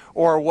Bay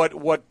or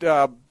what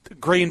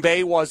Green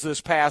Bay was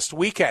this past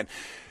weekend.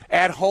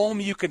 At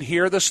home, you can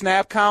hear the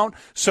snap count,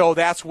 so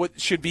that's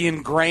what should be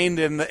ingrained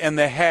in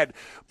the head.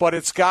 But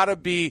it's got to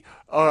be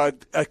a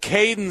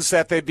cadence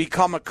that they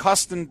become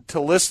accustomed to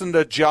listen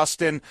to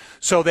Justin,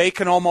 so they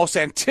can almost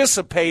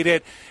anticipate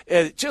it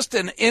just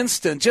an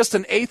instant, just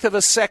an eighth of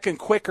a second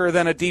quicker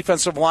than a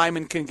defensive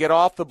lineman can get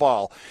off the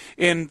ball.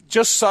 And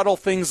just subtle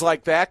things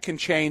like that can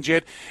change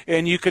it,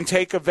 and you can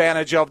take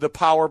advantage of the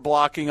power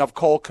blocking of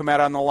Cole Kmet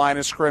on the line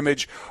of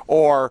scrimmage,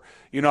 or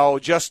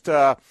just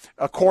a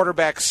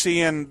quarterback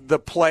seeing the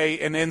play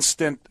an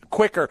instant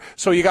quicker.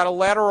 So you got a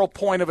lateral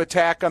point of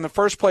attack on the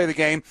first play of the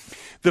game,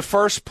 the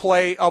first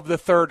play of the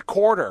third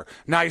quarter.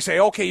 Now you say,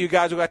 okay, you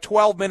guys, we've got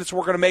 12 minutes,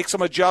 we're going to make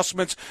some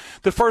adjustments.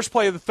 The first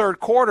play of the third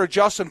quarter,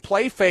 Justin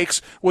play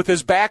fakes with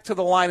his back to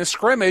the line of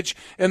scrimmage,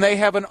 and they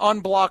have an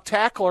unblocked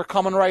tackler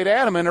coming right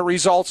at him, and it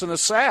results in a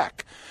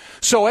sack.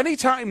 So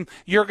anytime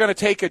you're going to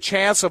take a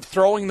chance of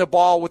throwing the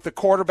ball with the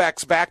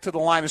quarterback's back to the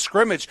line of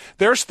scrimmage,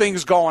 there's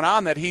things going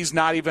on that he's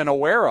not even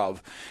aware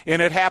of.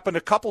 And it happened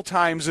a couple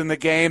times in the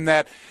game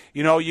that,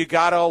 you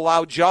got to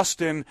allow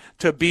Justin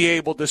to be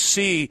able to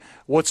see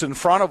what's in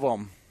front of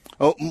him.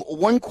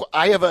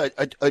 I have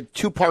a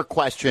two-part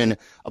question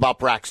about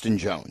Braxton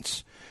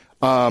Jones.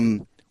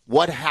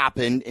 What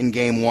happened in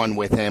game one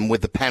with him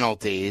with the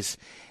penalties?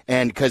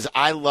 And because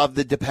I love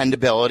the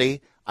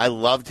dependability, I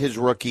loved his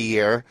rookie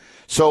year.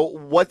 So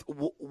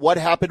what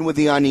happened with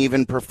the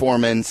uneven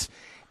performance?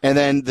 And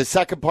then the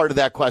second part of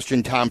that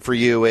question, Tom, for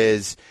you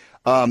is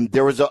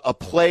there was a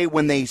play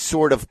when they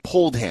sort of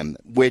pulled him,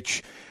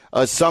 which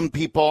some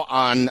people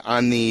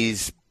on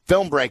these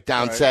film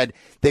breakdowns said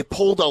they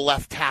pulled a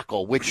left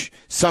tackle, which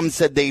some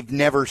said they've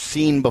never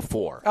seen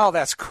before. Oh,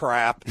 that's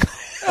crap.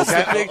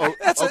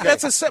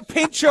 That's a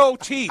pinch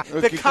OT,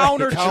 the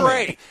counter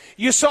tray.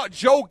 You saw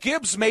Joe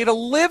Gibbs made a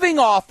living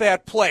off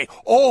that play.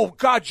 Oh,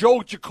 God,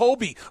 Joe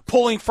Jacoby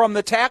pulling from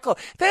the tackle.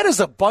 That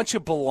is a bunch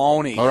of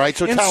baloney. All right,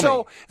 so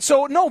tell me.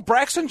 So, no,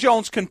 Braxton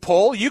Jones can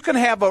pull. You can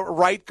have a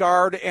right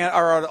guard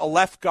or a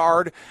left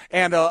guard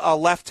and a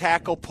left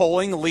tackle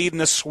pulling, leading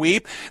the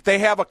sweep. They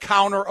have a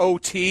counter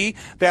OT.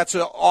 That's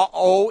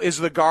O is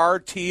the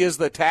guard, T is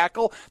the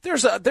tackle.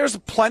 There's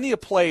plenty of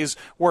plays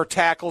where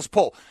tackles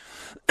pull.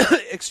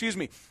 Excuse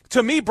me.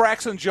 To me,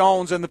 Braxton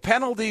Jones and the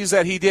penalties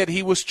that he did,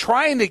 he was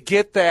trying to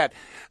get that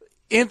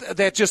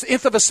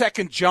nth of a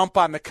second jump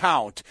on the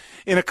count.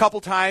 In a couple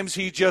times,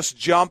 he just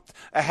jumped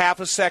a half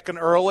a second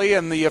early,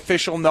 and the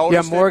official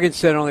noticed. Yeah, Morgan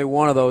said only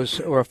one of those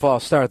were a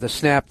false start. The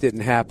snap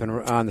didn't happen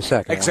on the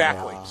second.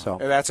 Exactly. One. So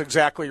that's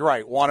exactly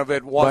right. One of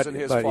it wasn't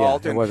his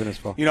fault. Yeah, it wasn't his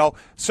fault.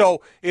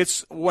 So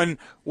it's when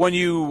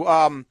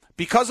you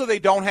because they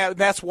don't have.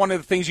 That's one of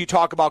the things you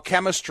talk about.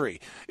 Chemistry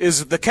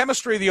is the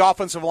chemistry of the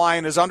offensive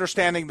line is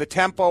understanding the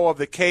tempo of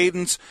the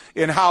cadence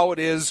and how it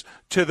is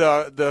to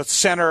the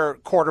center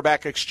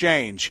quarterback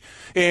exchange.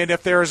 And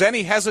if there is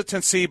any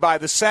hesitancy by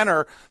the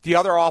center, the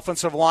other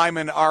offensive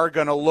linemen are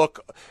going to look,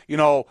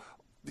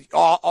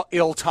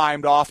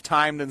 ill-timed,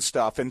 off-timed and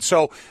stuff. And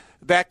so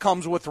that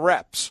comes with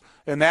reps,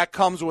 and that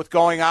comes with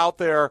going out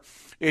there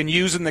and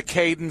using the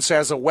cadence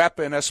as a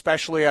weapon,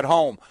 especially at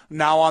home.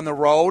 Now on the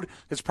road,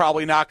 it's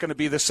probably not going to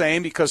be the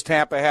same because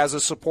Tampa has a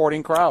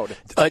supporting crowd.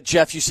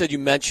 Jeff, you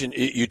mentioned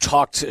you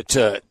talked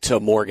to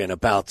Morgan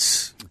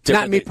about.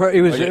 Not me.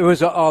 It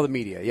was all the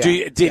media.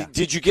 Yeah.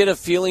 Did you get a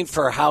feeling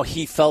for how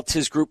he felt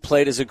his group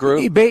played as a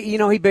group? He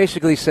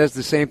basically says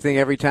the same thing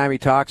every time he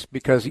talks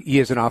because he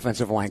is an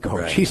offensive line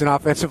coach. Right. He's an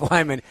offensive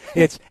lineman.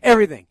 It's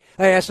everything.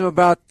 I asked him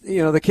about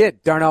the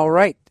kid Darnell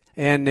Wright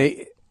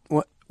and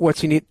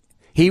what's he need.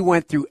 He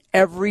went through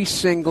every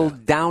single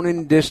down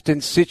and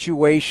distance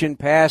situation,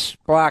 pass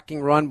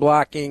blocking, run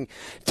blocking,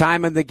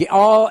 time of the game.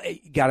 All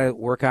got to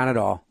work on it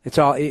all. It's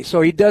all.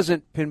 So he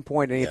doesn't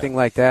pinpoint anything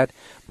like that.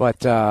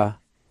 But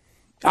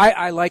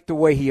I like the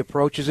way he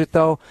approaches it,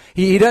 though.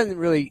 He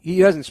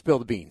doesn't spill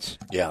the beans.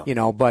 Yeah.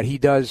 But he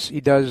does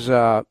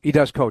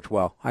coach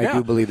well. I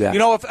do believe that.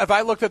 If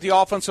I looked at the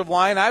offensive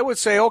line, I would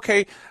say,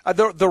 okay,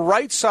 the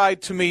right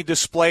side to me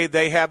displayed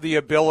they have the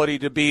ability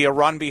to be a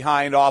run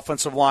behind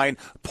offensive line,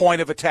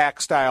 point of attack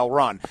style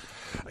run.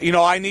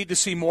 I need to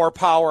see more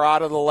power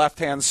out of the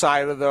left-hand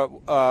side of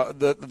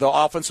the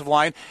offensive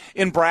line.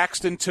 In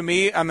Braxton, to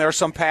me, and there are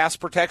some pass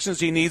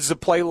protections, he needs to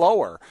play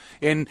lower.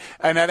 And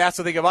that's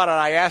the thing about it.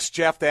 I asked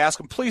Jeff to ask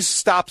him, please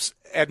stop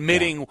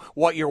admitting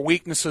what your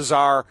weaknesses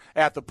are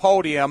at the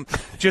podium.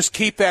 Just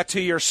keep that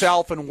to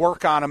yourself and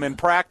work on them in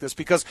practice,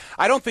 because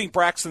I don't think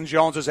Braxton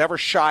Jones has ever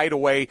shied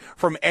away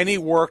from any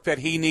work that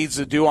he needs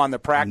to do on the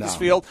practice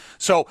field.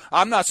 So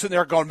I'm not sitting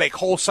there going to make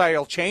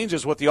wholesale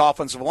changes with the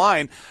offensive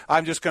line.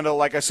 I'm just going to,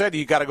 like I said,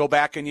 you got to go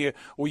back and you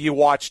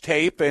watch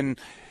tape and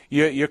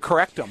you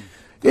correct them.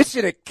 It's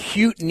an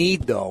acute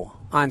need, though,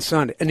 on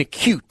Sunday. An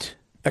acute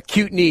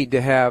need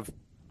to have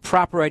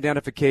proper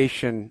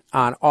identification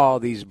on all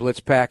these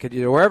blitz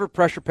packages, or wherever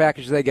pressure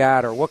package they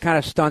got, or what kind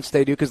of stunts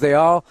they do, because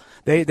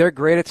they're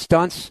great at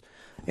stunts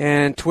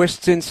and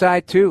twists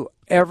inside too.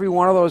 Every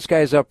one of those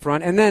guys up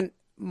front, and then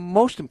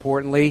most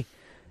importantly,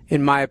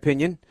 in my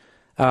opinion,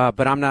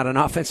 but I'm not an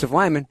offensive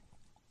lineman,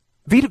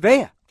 Vita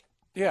Vea.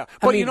 Yeah,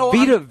 but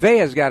Vita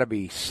Vea's got to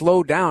be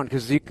slowed down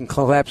because you can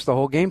collapse the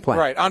whole game plan.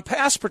 Right. On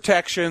pass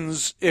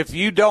protections, if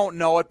you don't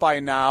know it by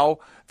now,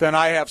 then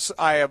I have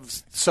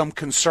some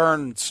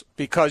concerns,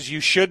 because you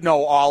should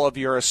know all of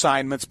your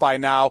assignments by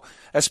now,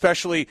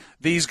 especially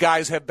these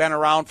guys have been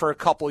around for a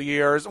couple of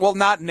years. Well,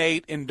 not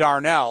Nate and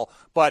Darnell,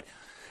 but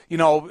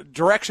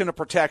direction of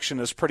protection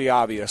is pretty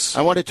obvious.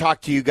 I want to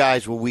talk to you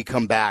guys when we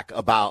come back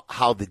about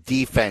how the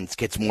defense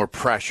gets more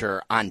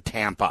pressure on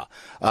Tampa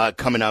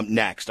coming up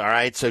next, all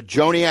right? So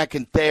Joniak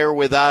and Thayer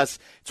with us.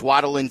 It's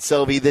Waddle and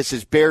Silvy. This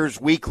is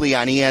Bears Weekly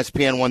on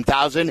ESPN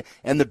 1000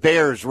 and the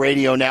Bears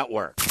Radio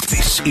Network.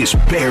 This is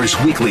Bears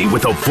Weekly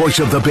with the voice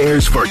of the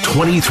Bears for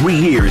 23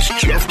 years,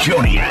 Jeff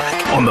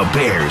Joniak, on the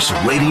Bears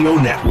Radio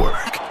Network.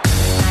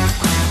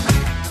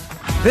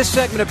 This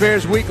segment of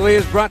Bears Weekly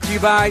is brought to you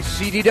by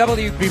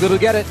CDW. People who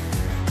get it.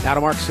 Now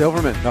to Mark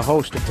Silverman, the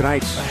host of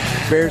tonight's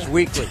Bears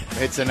Weekly.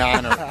 It's an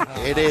honor.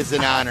 It is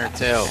an honor,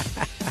 too.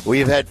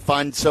 We've had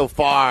fun so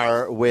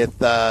far with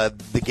the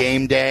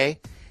game day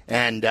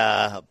and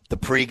the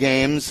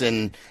pre-games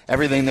and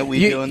everything that we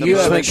do in the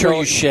morning. Make sure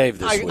you shave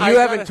this week. You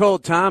haven't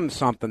told Tom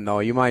something, though.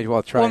 You might as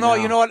well try. Well, no,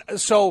 now. You know what?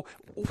 So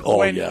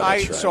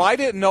Right. So I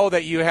didn't know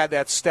that you had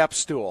that step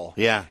stool.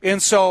 Yeah.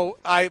 And so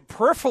I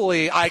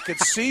could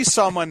see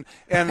someone,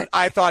 and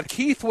I thought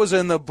Keith was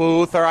in the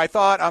booth, or I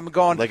thought I'm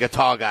going like a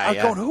tall guy. I'm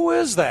going, who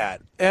is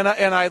that? And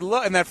I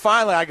look, and then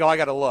finally I go, I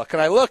got to look,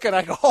 and I look, and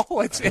I go, oh,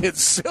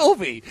 it's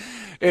Silvy.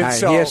 And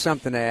he has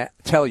something to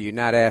tell you,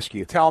 not ask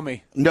you. Tell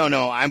me. No,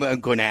 I'm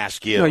going to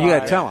ask you. No, you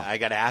got to tell him. I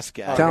got to ask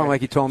you. Tell him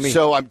like you told me.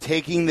 So I'm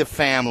taking the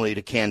family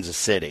to Kansas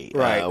City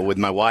with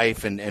my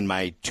wife and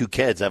my two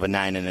kids. I have a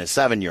 9 and a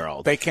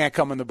 7-year-old. They can't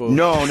come in the booth.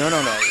 No.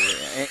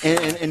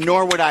 And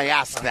nor would I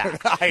ask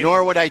that.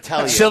 Nor would I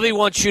tell you. Silvy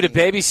wants you to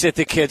babysit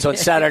the kids on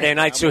Saturday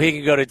night so he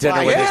can go to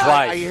dinner with his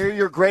wife. I hear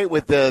you're great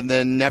with the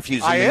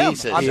nephews and the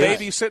nieces. I'm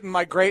babysitting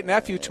my great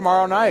nephew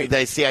tomorrow night.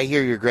 I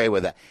hear you're great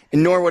with that.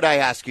 And nor would I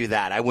ask you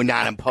that. I would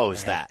not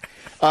impose that.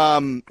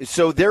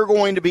 So they're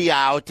going to be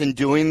out and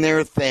doing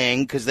their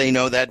thing because they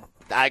know that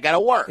I got to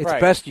work. It's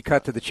best you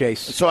cut to the chase.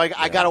 So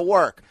I got to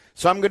work.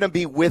 So I'm going to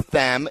be with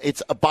them.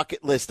 It's a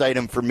bucket list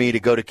item for me to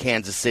go to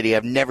Kansas City.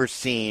 I've never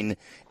seen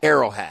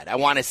Arrowhead. I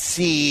want to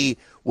see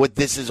what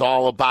this is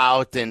all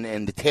about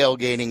and the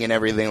tailgating and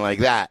everything like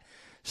that.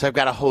 So I've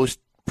got to host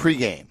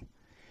pregame.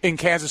 In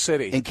Kansas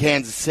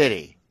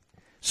City.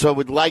 So I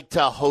would like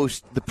to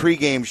host the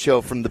pregame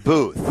show from the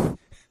booth.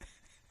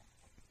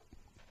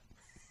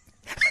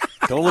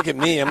 Don't look at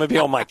me. I'm going to be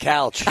on my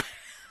couch.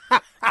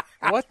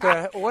 What?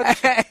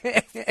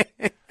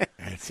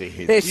 See,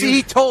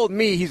 he told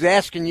me he's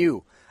asking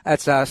you.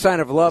 That's a sign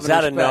of love. Is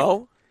and that respect. a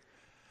no?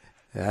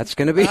 That's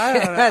going to be.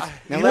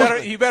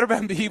 You better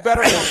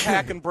go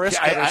packing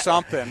brisket or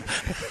something.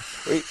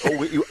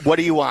 What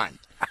do you want?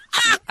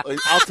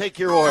 I'll take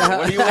your order.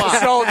 What do you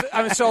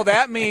want? So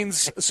that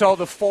means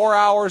the 4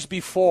 hours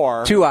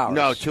before. 2 hours.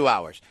 No, 2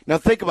 hours. Now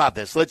think about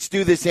this. Let's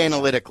do this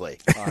analytically.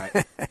 All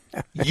right.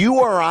 You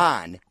are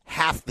on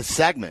half the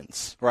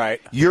segments.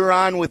 Right. You're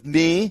on with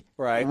me.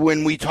 Right.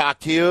 When we talk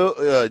to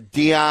you,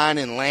 Dion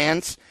and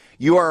Lance.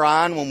 You are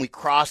on when we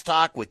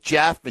crosstalk with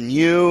Jeff and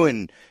you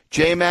and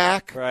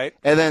J-Mac. Right.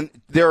 And then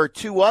there are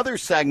 2 other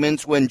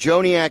segments when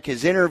Joniak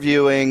is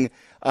interviewing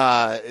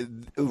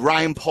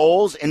Ryan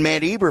Poles and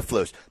Matt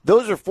Eberflus.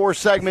 Those are 4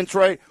 segments,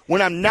 right,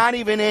 when I'm not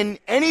even in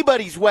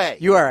anybody's way.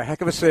 You are a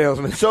heck of a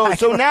salesman. So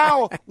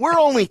now we're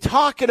only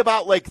talking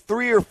about like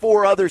 3 or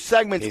 4 other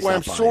segments where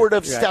I'm sort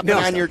of stepping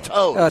on your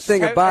toes.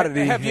 Think about it.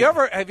 Have you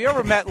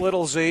ever met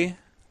Little Z?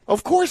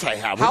 Of course I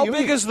have. How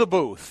big is the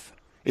booth?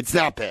 It's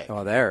not big.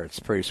 Oh, there. It's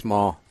pretty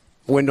small.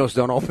 Windows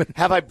don't open.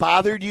 Have I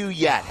bothered you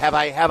yet? Have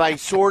I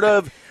sort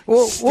of?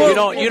 You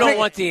don't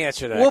want the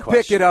answer to that We'll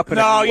question. pick it up.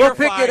 We'll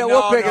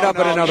pick it up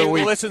in another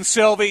week. Listen,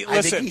 Sylvie.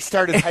 I think he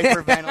started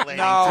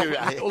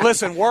hyperventilating too.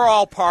 Listen, we're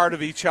all part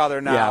of each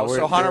other now. Yeah,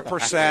 so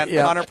 100%,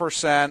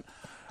 100%.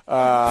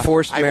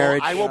 Forced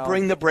marriage. I will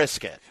bring the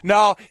brisket.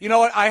 No, you know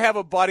what? I have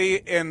a buddy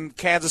in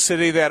Kansas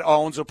City that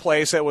owns a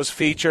place that was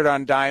featured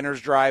on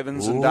Diners,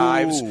 Drive-Ins, and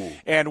Dives,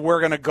 and we're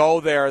going to go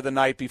there the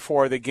night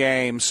before the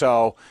game,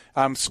 so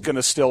I'm going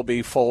to still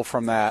be full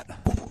from that.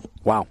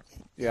 Wow.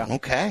 Yeah.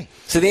 Okay.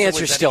 So the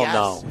answer is that still yes?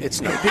 no.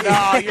 It's no.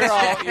 No, you're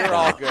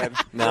all good.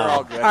 No. You're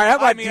all good. All right, how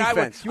about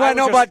defense? You want to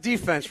know about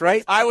defense,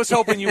 right? I was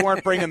hoping you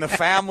weren't bringing the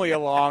family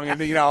along, and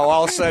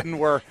all of a sudden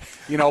we're,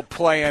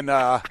 playing,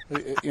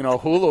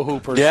 hula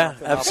hoop or Yeah,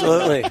 something.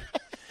 absolutely.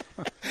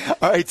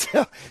 All right.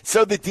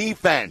 So the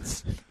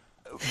defense,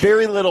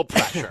 very little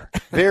pressure.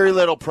 Very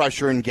little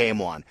pressure in game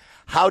 1.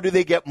 How do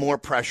they get more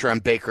pressure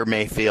on Baker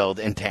Mayfield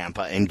in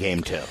Tampa in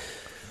game 2?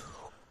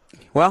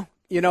 Well,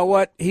 you know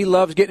what? He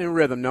loves getting in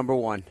rhythm, number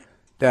one.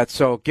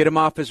 So get him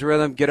off his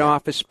rhythm, get him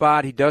off his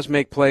spot. He does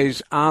make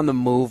plays on the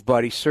move,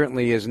 but he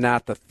certainly is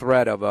not the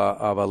threat of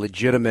a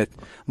legitimate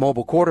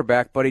mobile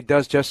quarterback, but he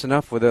does just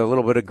enough with a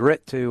little bit of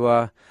grit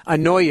to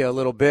annoy you a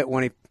little bit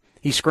when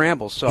he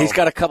scrambles. So he's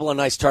got a couple of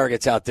nice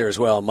targets out there as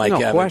well, Mike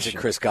Evans question. and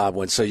Chris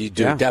Godwin, so you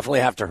do definitely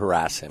have to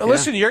harass him. But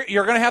listen, you're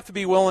going to have to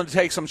be willing to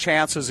take some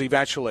chances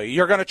eventually.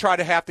 You're going to try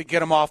to have to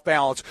get him off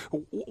balance.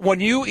 When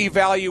you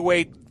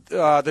evaluate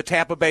the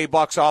Tampa Bay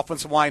Bucs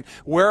offensive line,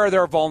 where are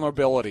their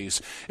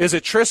vulnerabilities? Is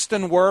it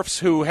Tristan Wirfs,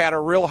 who had a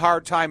real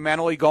hard time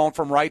mentally going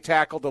from right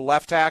tackle to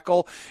left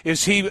tackle?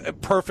 Is he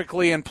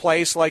perfectly in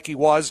place like he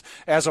was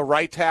as a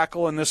right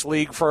tackle in this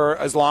league for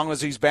as long as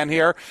he's been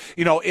here?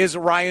 Is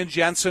Ryan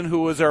Jensen,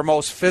 who is their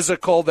most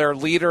physical, their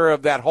leader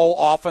of that whole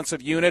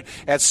offensive unit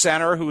at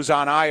center, who's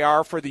on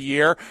IR for the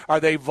year, are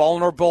they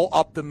vulnerable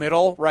up the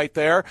middle right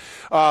there?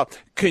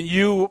 Can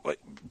you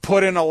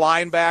put in a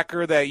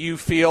linebacker that you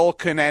feel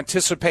can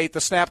anticipate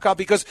the snap count?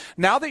 Because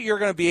now that you're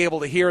going to be able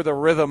to hear the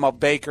rhythm of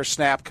Baker's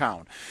snap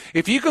count,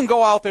 if you can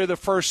go out there the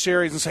first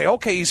series and say,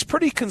 okay, he's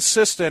pretty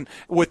consistent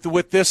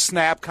with this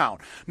snap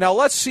count. Now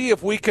let's see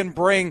if we can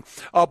bring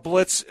a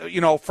blitz,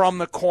 from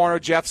the corner.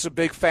 Jeff's a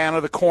big fan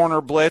of the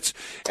corner blitz.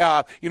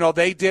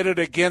 They did it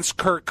against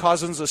Kirk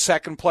Cousins the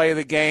second play of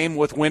the game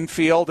with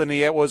Winfield, and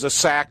it was a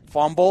sack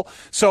fumble.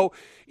 So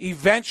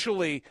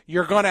eventually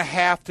you're going to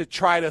have to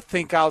try to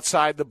think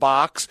outside the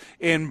box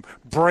and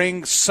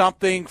bring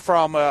something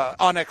from an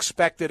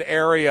unexpected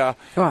area.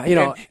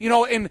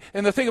 And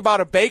the thing about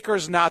it,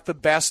 Baker's not the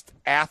best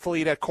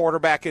athlete at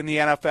quarterback in the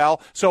NFL.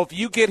 So if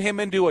you get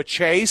him into a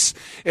chase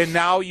and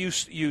now you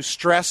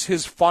stress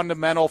his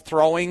fundamental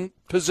throwing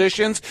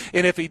positions,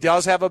 and if he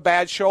does have a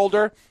bad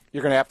shoulder,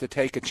 you're going to have to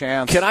take a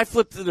chance. Can I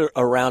flip it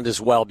around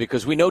as well?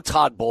 Because we know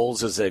Todd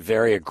Bowles is a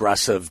very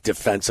aggressive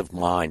defensive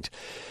mind.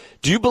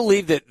 Do you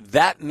believe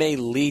that may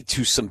lead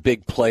to some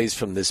big plays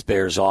from this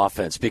Bears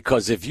offense?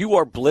 Because if you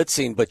are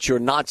blitzing but you're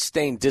not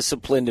staying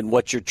disciplined in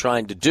what you're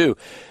trying to do,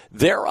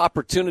 there are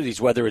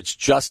opportunities, whether it's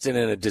just in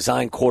a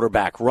design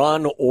quarterback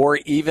run or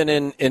even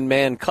in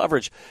man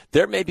coverage.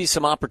 There may be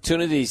some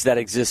opportunities that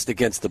exist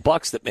against the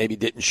Bucs that maybe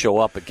didn't show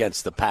up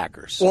against the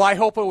Packers. Well, I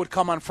hope it would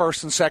come on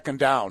first and second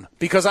down,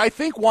 because I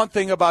think one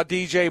thing about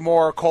DJ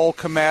Moore, Cole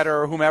Kmet,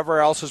 or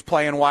whomever else is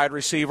playing wide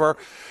receiver,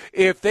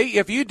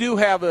 if you do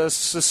have a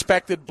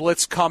suspected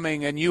blitz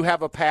coming and you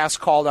have a pass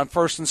called on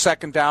first and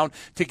second down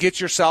to get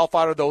yourself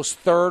out of those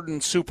third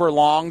and super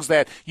longs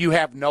that you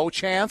have no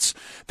chance,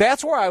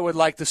 that's where I would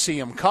like to see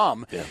him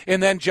come. Yeah.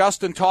 And then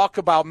Justin talked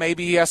about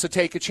maybe he has to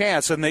take a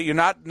chance, and that you're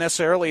not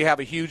necessarily have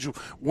a huge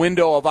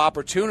window of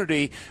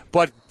opportunity,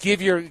 but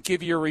give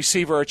your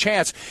receiver a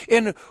chance.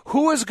 And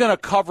who is going to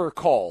cover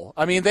Cole?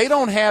 I mean, they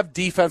don't have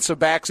defensive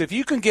backs. If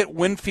you can get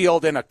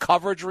Winfield in a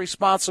coverage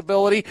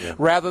responsibility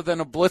rather than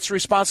a blitz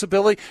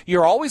responsibility,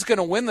 you're always going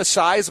to win the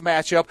size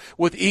matchup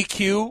with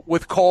EQ,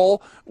 with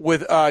Cole,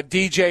 with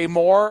DJ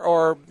Moore,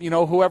 or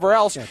whoever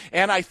else. Yeah.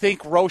 And I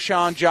think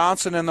Roschon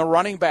Johnson and the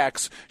running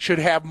backs should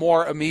have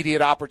more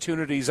immediate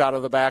opportunities out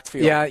of the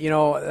backfield. Yeah,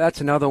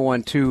 that's another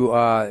one too,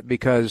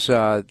 because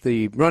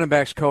the running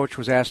backs coach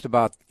was asked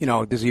about,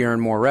 does he earn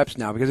more reps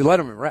now, because he let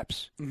him in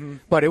reps. Mm-hmm.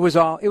 But it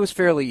was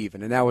fairly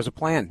even, and that was a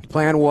plan. The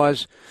plan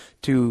was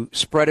to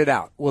spread it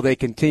out. Will they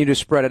continue to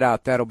spread it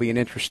out? That'll be an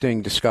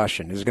interesting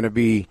discussion. It's going to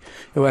be,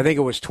 I think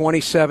it was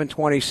 27,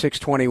 26,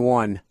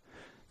 21.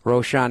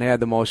 Roschon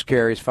had the most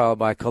carries, followed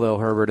by Khalil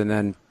Herbert, and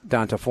then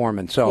Donta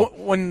Foreman. So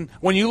when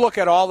you look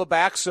at all the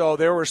backs, though,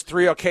 there was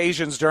 3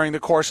 occasions during the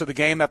course of the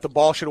game that the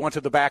ball should have went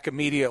to the back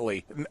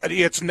immediately.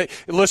 It's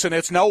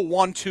no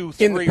 1, 2,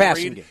 3 in the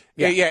passing read.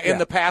 game. In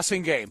the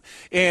passing game.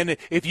 And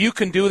if you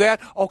can do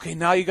that, okay,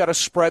 now you got to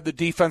spread the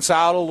defense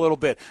out a little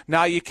bit.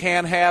 Now you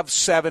can't have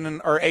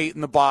 7 or 8 in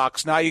the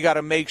box. Now you got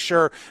to make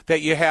sure that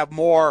you have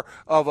more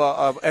of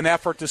an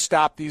effort to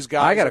stop these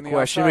guys. I got a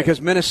question because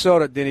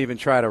Minnesota didn't even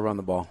try to run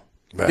the ball.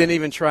 Right. Didn't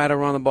even try to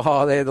run the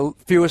ball. They had the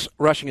fewest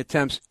rushing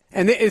attempts.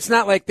 And it's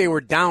not like they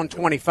were down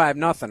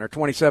 25-0 or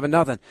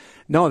 27-0.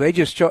 No, they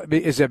just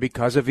is it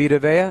because of Vita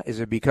Vea? Is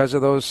it because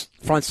of those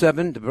front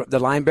seven? The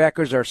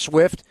linebackers are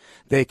swift.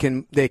 They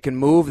can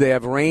move. They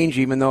have range,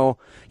 even though,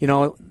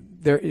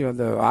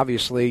 they're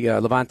obviously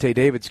Levante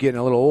David's getting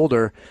a little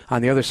older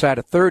on the other side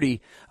of 30.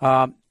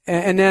 And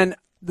then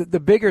the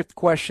bigger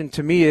question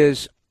to me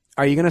is,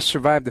 are you going to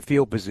survive the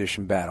field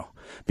position battle?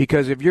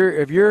 Because if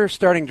you're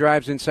starting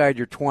drives inside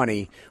your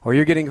 20, or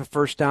you're getting a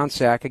first down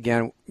sack,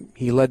 again,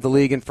 he led the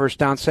league in first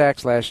down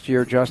sacks last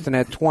year. Justin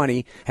had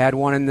 20, had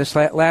one in this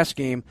last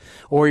game.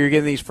 Or you're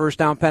getting these first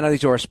down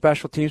penalties or a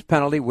special teams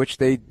penalty, which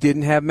they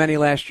didn't have many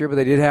last year, but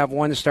they did have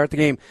one to start the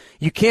game.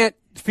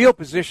 Field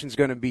position is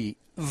going to be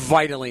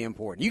vitally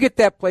important. You get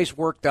that place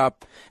worked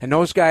up and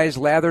those guys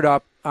lathered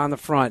up on the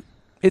front,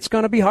 it's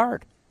going to be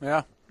hard.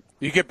 Yeah.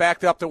 You get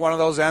backed up to one of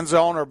those end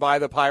zone or by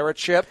the pirate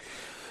ship.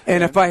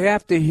 And if I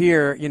have to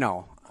hear,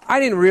 I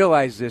didn't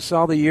realize this.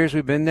 All the years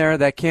we've been there,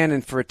 that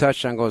cannon for a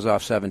touchdown goes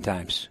off 7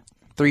 times.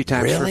 3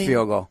 times for a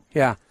field goal.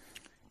 Yeah.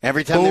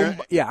 Every time they're...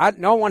 Yeah, I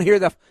don't want to hear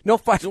the... No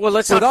fight. Well,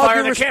 let's not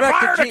fire the cannon.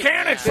 Fire the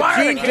cannon.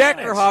 Gene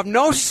Deckerhoff.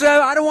 No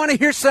 7. I don't want to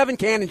hear 7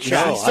 cannon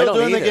shots. No, still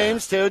doing the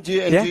games, too? Do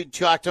you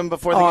talk to him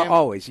before the game?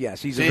 Always, yes.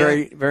 He's a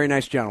very, very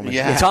nice gentleman.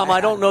 Yeah. Tom,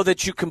 I don't know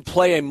that you can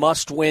play a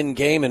must-win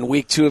game in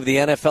Week 2 of the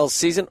NFL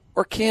season,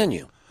 or can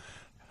you?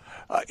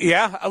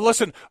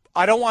 Listen,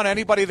 I don't want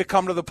anybody to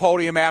come to the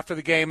podium after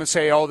the game and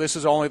say, this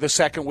is only the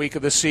second week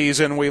of the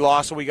season. We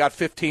lost, and we got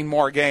 15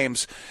 more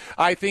games.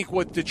 I think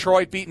with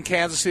Detroit beating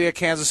Kansas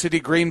City,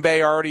 Green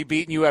Bay already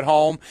beating you at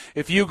home,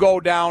 if you go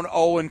down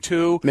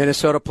 0-2.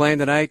 Minnesota playing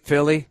tonight,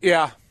 Philly.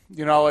 Yeah.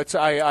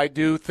 I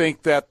do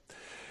think that,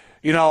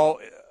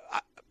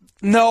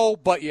 no,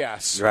 but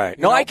yes. Right.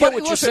 No, I get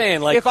what you're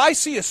saying. If I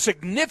see a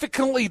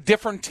significantly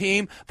different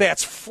team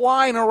that's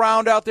flying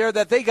around out there,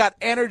 that they got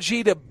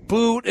energy to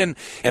boot, and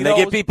they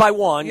get beat by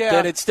 1,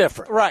 then it's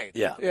different. Right.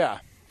 Yeah.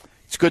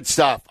 It's good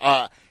stuff.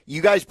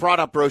 You guys brought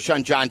up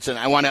Roschon Johnson.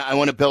 I want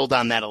to build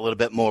on that a little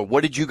bit more.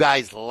 What did you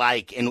guys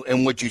like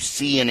and what you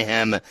see in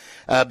him?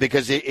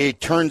 Because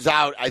it turns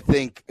out, I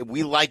think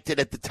we liked it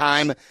at the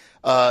time.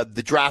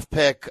 The draft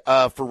pick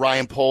for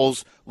Ryan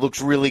Poles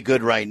looks really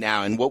good right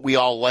now, and what we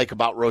all like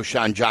about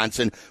Roschon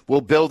Johnson. We'll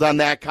build on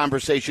that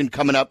conversation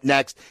coming up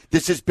next.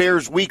 This is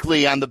Bears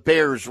Weekly on the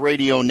Bears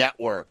Radio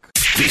Network.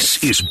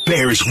 This is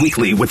Bears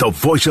Weekly with the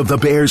voice of the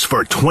Bears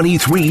for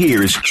 23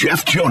 years,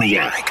 Jeff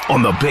Joniak,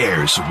 on the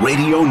Bears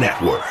Radio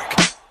Network.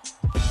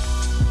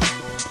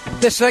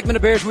 This segment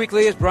of Bears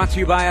Weekly is brought to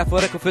you by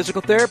Athletico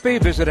Physical Therapy.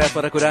 Visit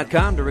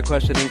athletico.com to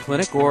request an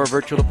in-clinic or a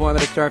virtual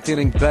appointment to start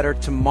feeling better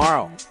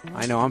tomorrow.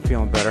 I know I'm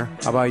feeling better.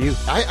 How about you?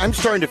 I'm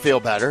starting to feel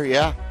better,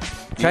 yeah.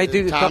 Can I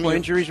do a couple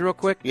injuries real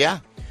quick? Yeah.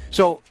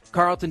 So,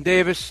 Carlton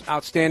Davis,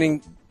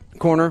 outstanding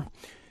corner.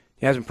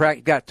 He hasn't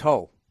practiced. Got a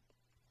toe.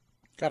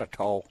 Got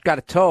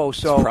a toe.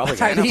 So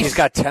he's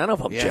got 10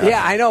 of them, Jeff.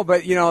 Yeah, I know,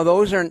 but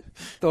those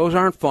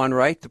aren't fun,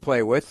 right, to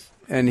play with.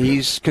 And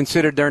he's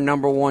considered their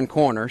number 1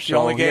 corner. So the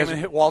only game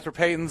in Walter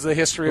Payton's the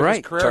history of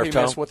his career he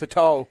missed with a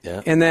toe.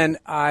 Yeah. And then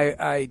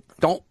I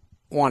don't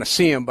want to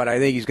see him, but I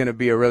think he's going to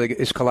be a really good.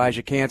 Is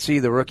Kalijah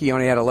Cansey, the rookie,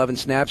 only had 11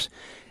 snaps,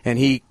 and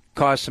he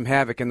caused some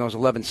havoc in those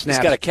 11 snaps.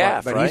 He's got a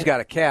calf, but right? He's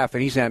got a calf,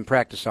 and he's had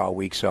practice all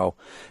week. So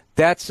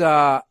that's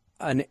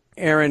an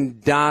Aaron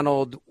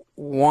Donald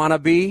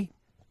wannabe.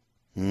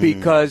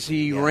 Because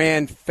he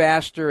ran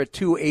faster at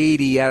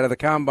 280 out of the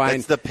combine.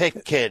 That's the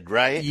pick kid,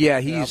 right? Yeah,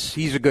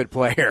 he's a good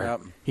player.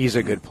 Yep. He's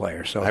a good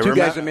player. So two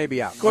guys that may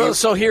be out. Well,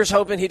 so here's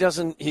hoping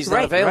he's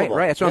not available.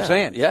 Right. That's what I'm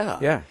saying.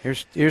 Yeah.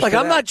 Here's like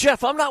I'm not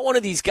Jeff. I'm not one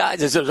of these guys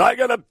that says I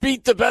gotta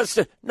beat the best.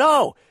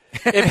 No,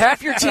 If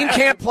half your team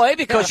can't play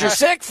because you're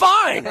sick,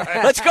 fine.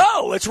 Let's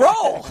go. Let's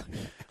roll.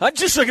 I'm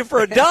just looking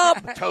for a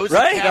dub, toes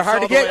right? They're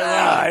hard to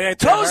get.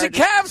 Toes and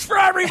calves for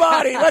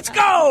everybody. Let's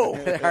go.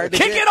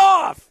 Kick it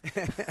off.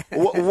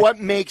 What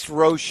makes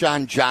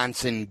Roschon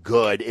Johnson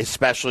good,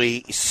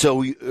 especially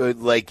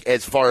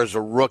as far as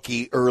a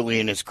rookie early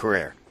in his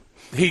career?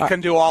 He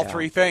can do all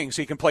three things.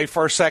 He can play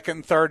first, second,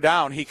 and third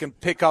down. He can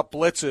pick up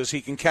blitzes.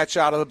 He can catch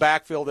out of the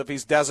backfield if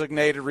he's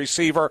designated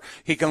receiver.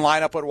 He can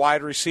line up at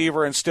wide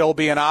receiver and still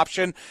be an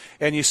option.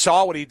 And you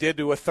saw what he did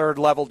to a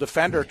third-level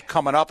defender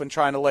coming up and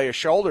trying to lay a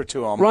shoulder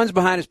to him. Runs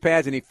behind his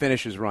pads and he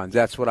finishes runs.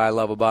 That's what I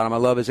love about him. I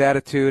love his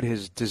attitude,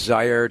 his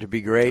desire to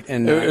be great,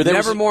 and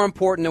never more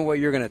important than what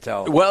you're going to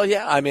tell him. Well,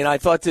 yeah. I mean, I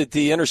thought that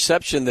the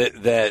interception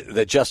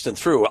that Justin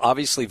threw,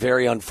 obviously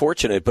very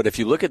unfortunate, but if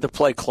you look at the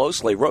play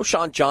closely,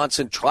 Roschon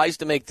Johnson tries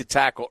to make the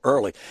tackle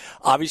early.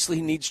 Obviously,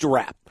 he needs to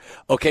wrap.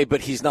 Okay,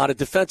 but he's not a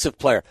defensive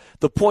player.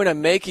 The point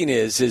I'm making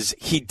is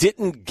he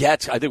didn't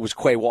get, I think it was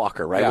Quay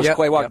Walker, right? Yeah. It was Yep.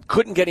 Quay Walker. Yep.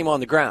 Couldn't get him on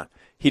the ground.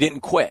 He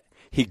didn't quit.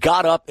 He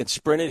got up and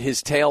sprinted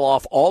his tail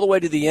off all the way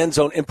to the end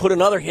zone and put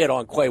another hit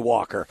on Quay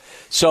Walker.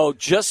 So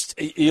just,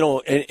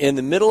 in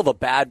the middle of a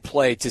bad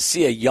play, to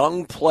see a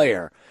young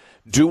player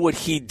do what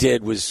he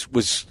did was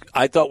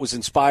I thought was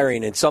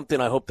inspiring, and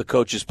something I hope the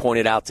coaches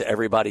pointed out to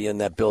everybody in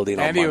that building on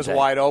Monday. And he was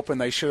wide open.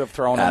 They should have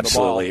thrown him the ball.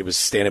 Absolutely. He was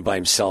standing by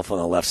himself on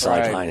the left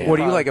sideline. What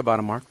do you like about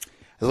him, Mark?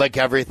 I like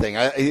everything.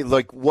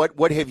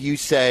 What have you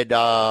said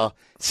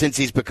since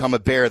he's become a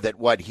Bear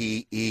that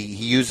he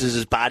uses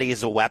his body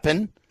as a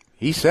weapon?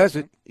 He says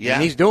it. Yeah.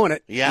 And he's doing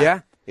it.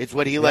 Yeah. It's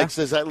what he likes.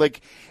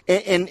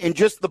 And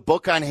just the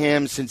book on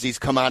him since he's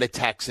come out of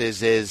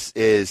Texas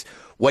is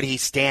what he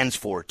stands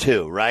for,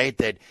 too, right?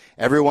 That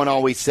everyone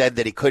always said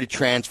that he could have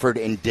transferred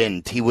and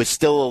didn't. He was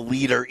still a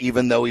leader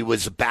even though he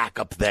was back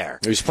up there.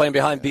 He was playing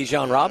behind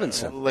Bijan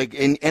Robinson.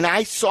 And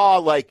I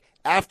saw,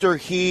 after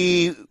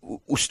he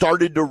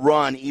started to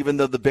run, even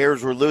though the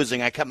Bears were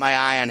losing, I kept my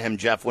eye on him,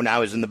 Jeff, when I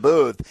was in the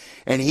booth.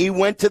 And he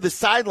went to the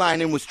sideline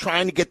and was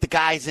trying to get the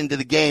guys into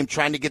the game,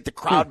 trying to get the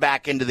crowd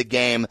back into the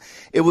game.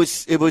 It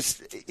was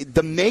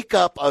the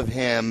makeup of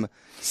him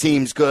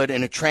seems good,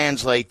 and it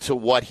translates to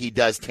what he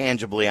does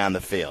tangibly on the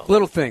field.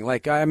 Little thing,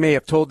 I may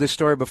have told this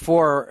story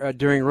before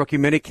during rookie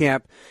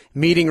minicamp,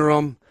 meeting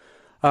room.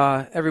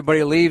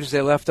 Everybody leaves.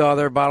 They left all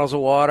their bottles of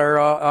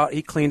water.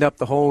 He cleaned up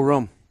the whole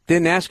room.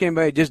 Didn't ask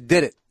anybody, just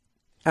did it.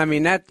 I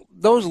mean,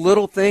 those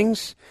little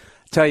things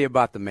tell you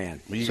about the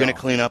man. Are you going to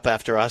clean up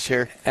after us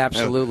here?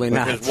 Absolutely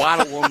not. Because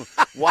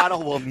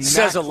Waddle will not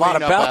says a lot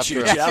about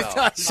you,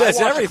 Jeff. Says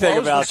everything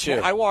about you.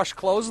 I washed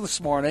clothes this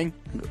morning.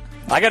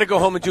 I got to go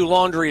home and do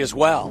laundry as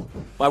well.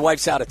 My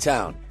wife's out of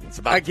town. It's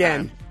about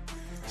time.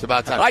 It's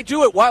about time. I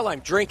do it while I'm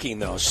drinking,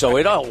 though, so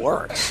it all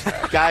works.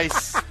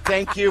 Guys,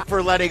 thank you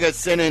for letting us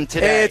sit in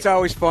today. Hey, it's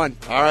always fun.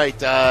 All right.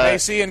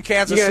 AC in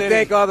Kansas You City. going to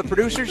thank all the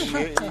producers?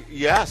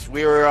 Yes,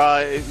 we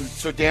were.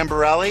 So Dan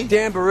Borelli.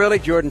 Dan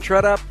Barilli, Jordan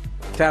Trudup,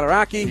 Tyler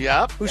Rocky.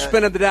 Yep. Who's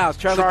spinning the dials?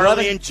 Charlie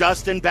Brother? and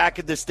Justin back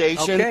at the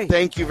station. Okay.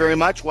 Thank you very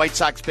much. White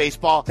Sox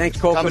baseball. Thanks,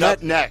 Cole Coming Kmet.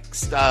 up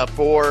next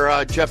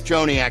for Jeff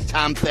Joniak,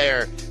 Tom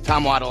Thayer,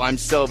 Tom Waddle. I'm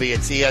Silvy at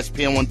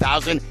ESPN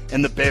 1000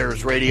 and the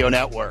Bears Radio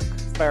Network.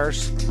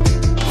 Bears.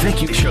 Thank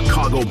you to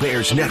Chicago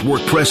Bears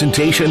Network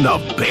presentation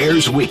of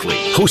Bears Weekly,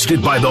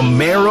 hosted by the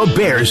mayor of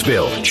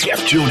Bearsville, Jeff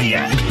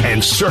Joniak,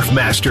 and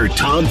Surfmaster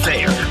Tom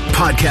Thayer.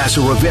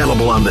 Podcasts are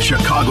available on the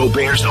Chicago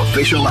Bears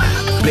official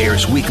app.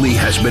 Bears Weekly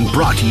has been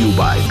brought to you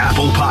by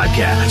Apple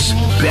Podcasts,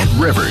 Bet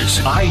Rivers,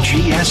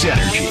 IGS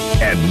Energy,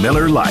 and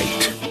Miller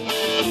Lite.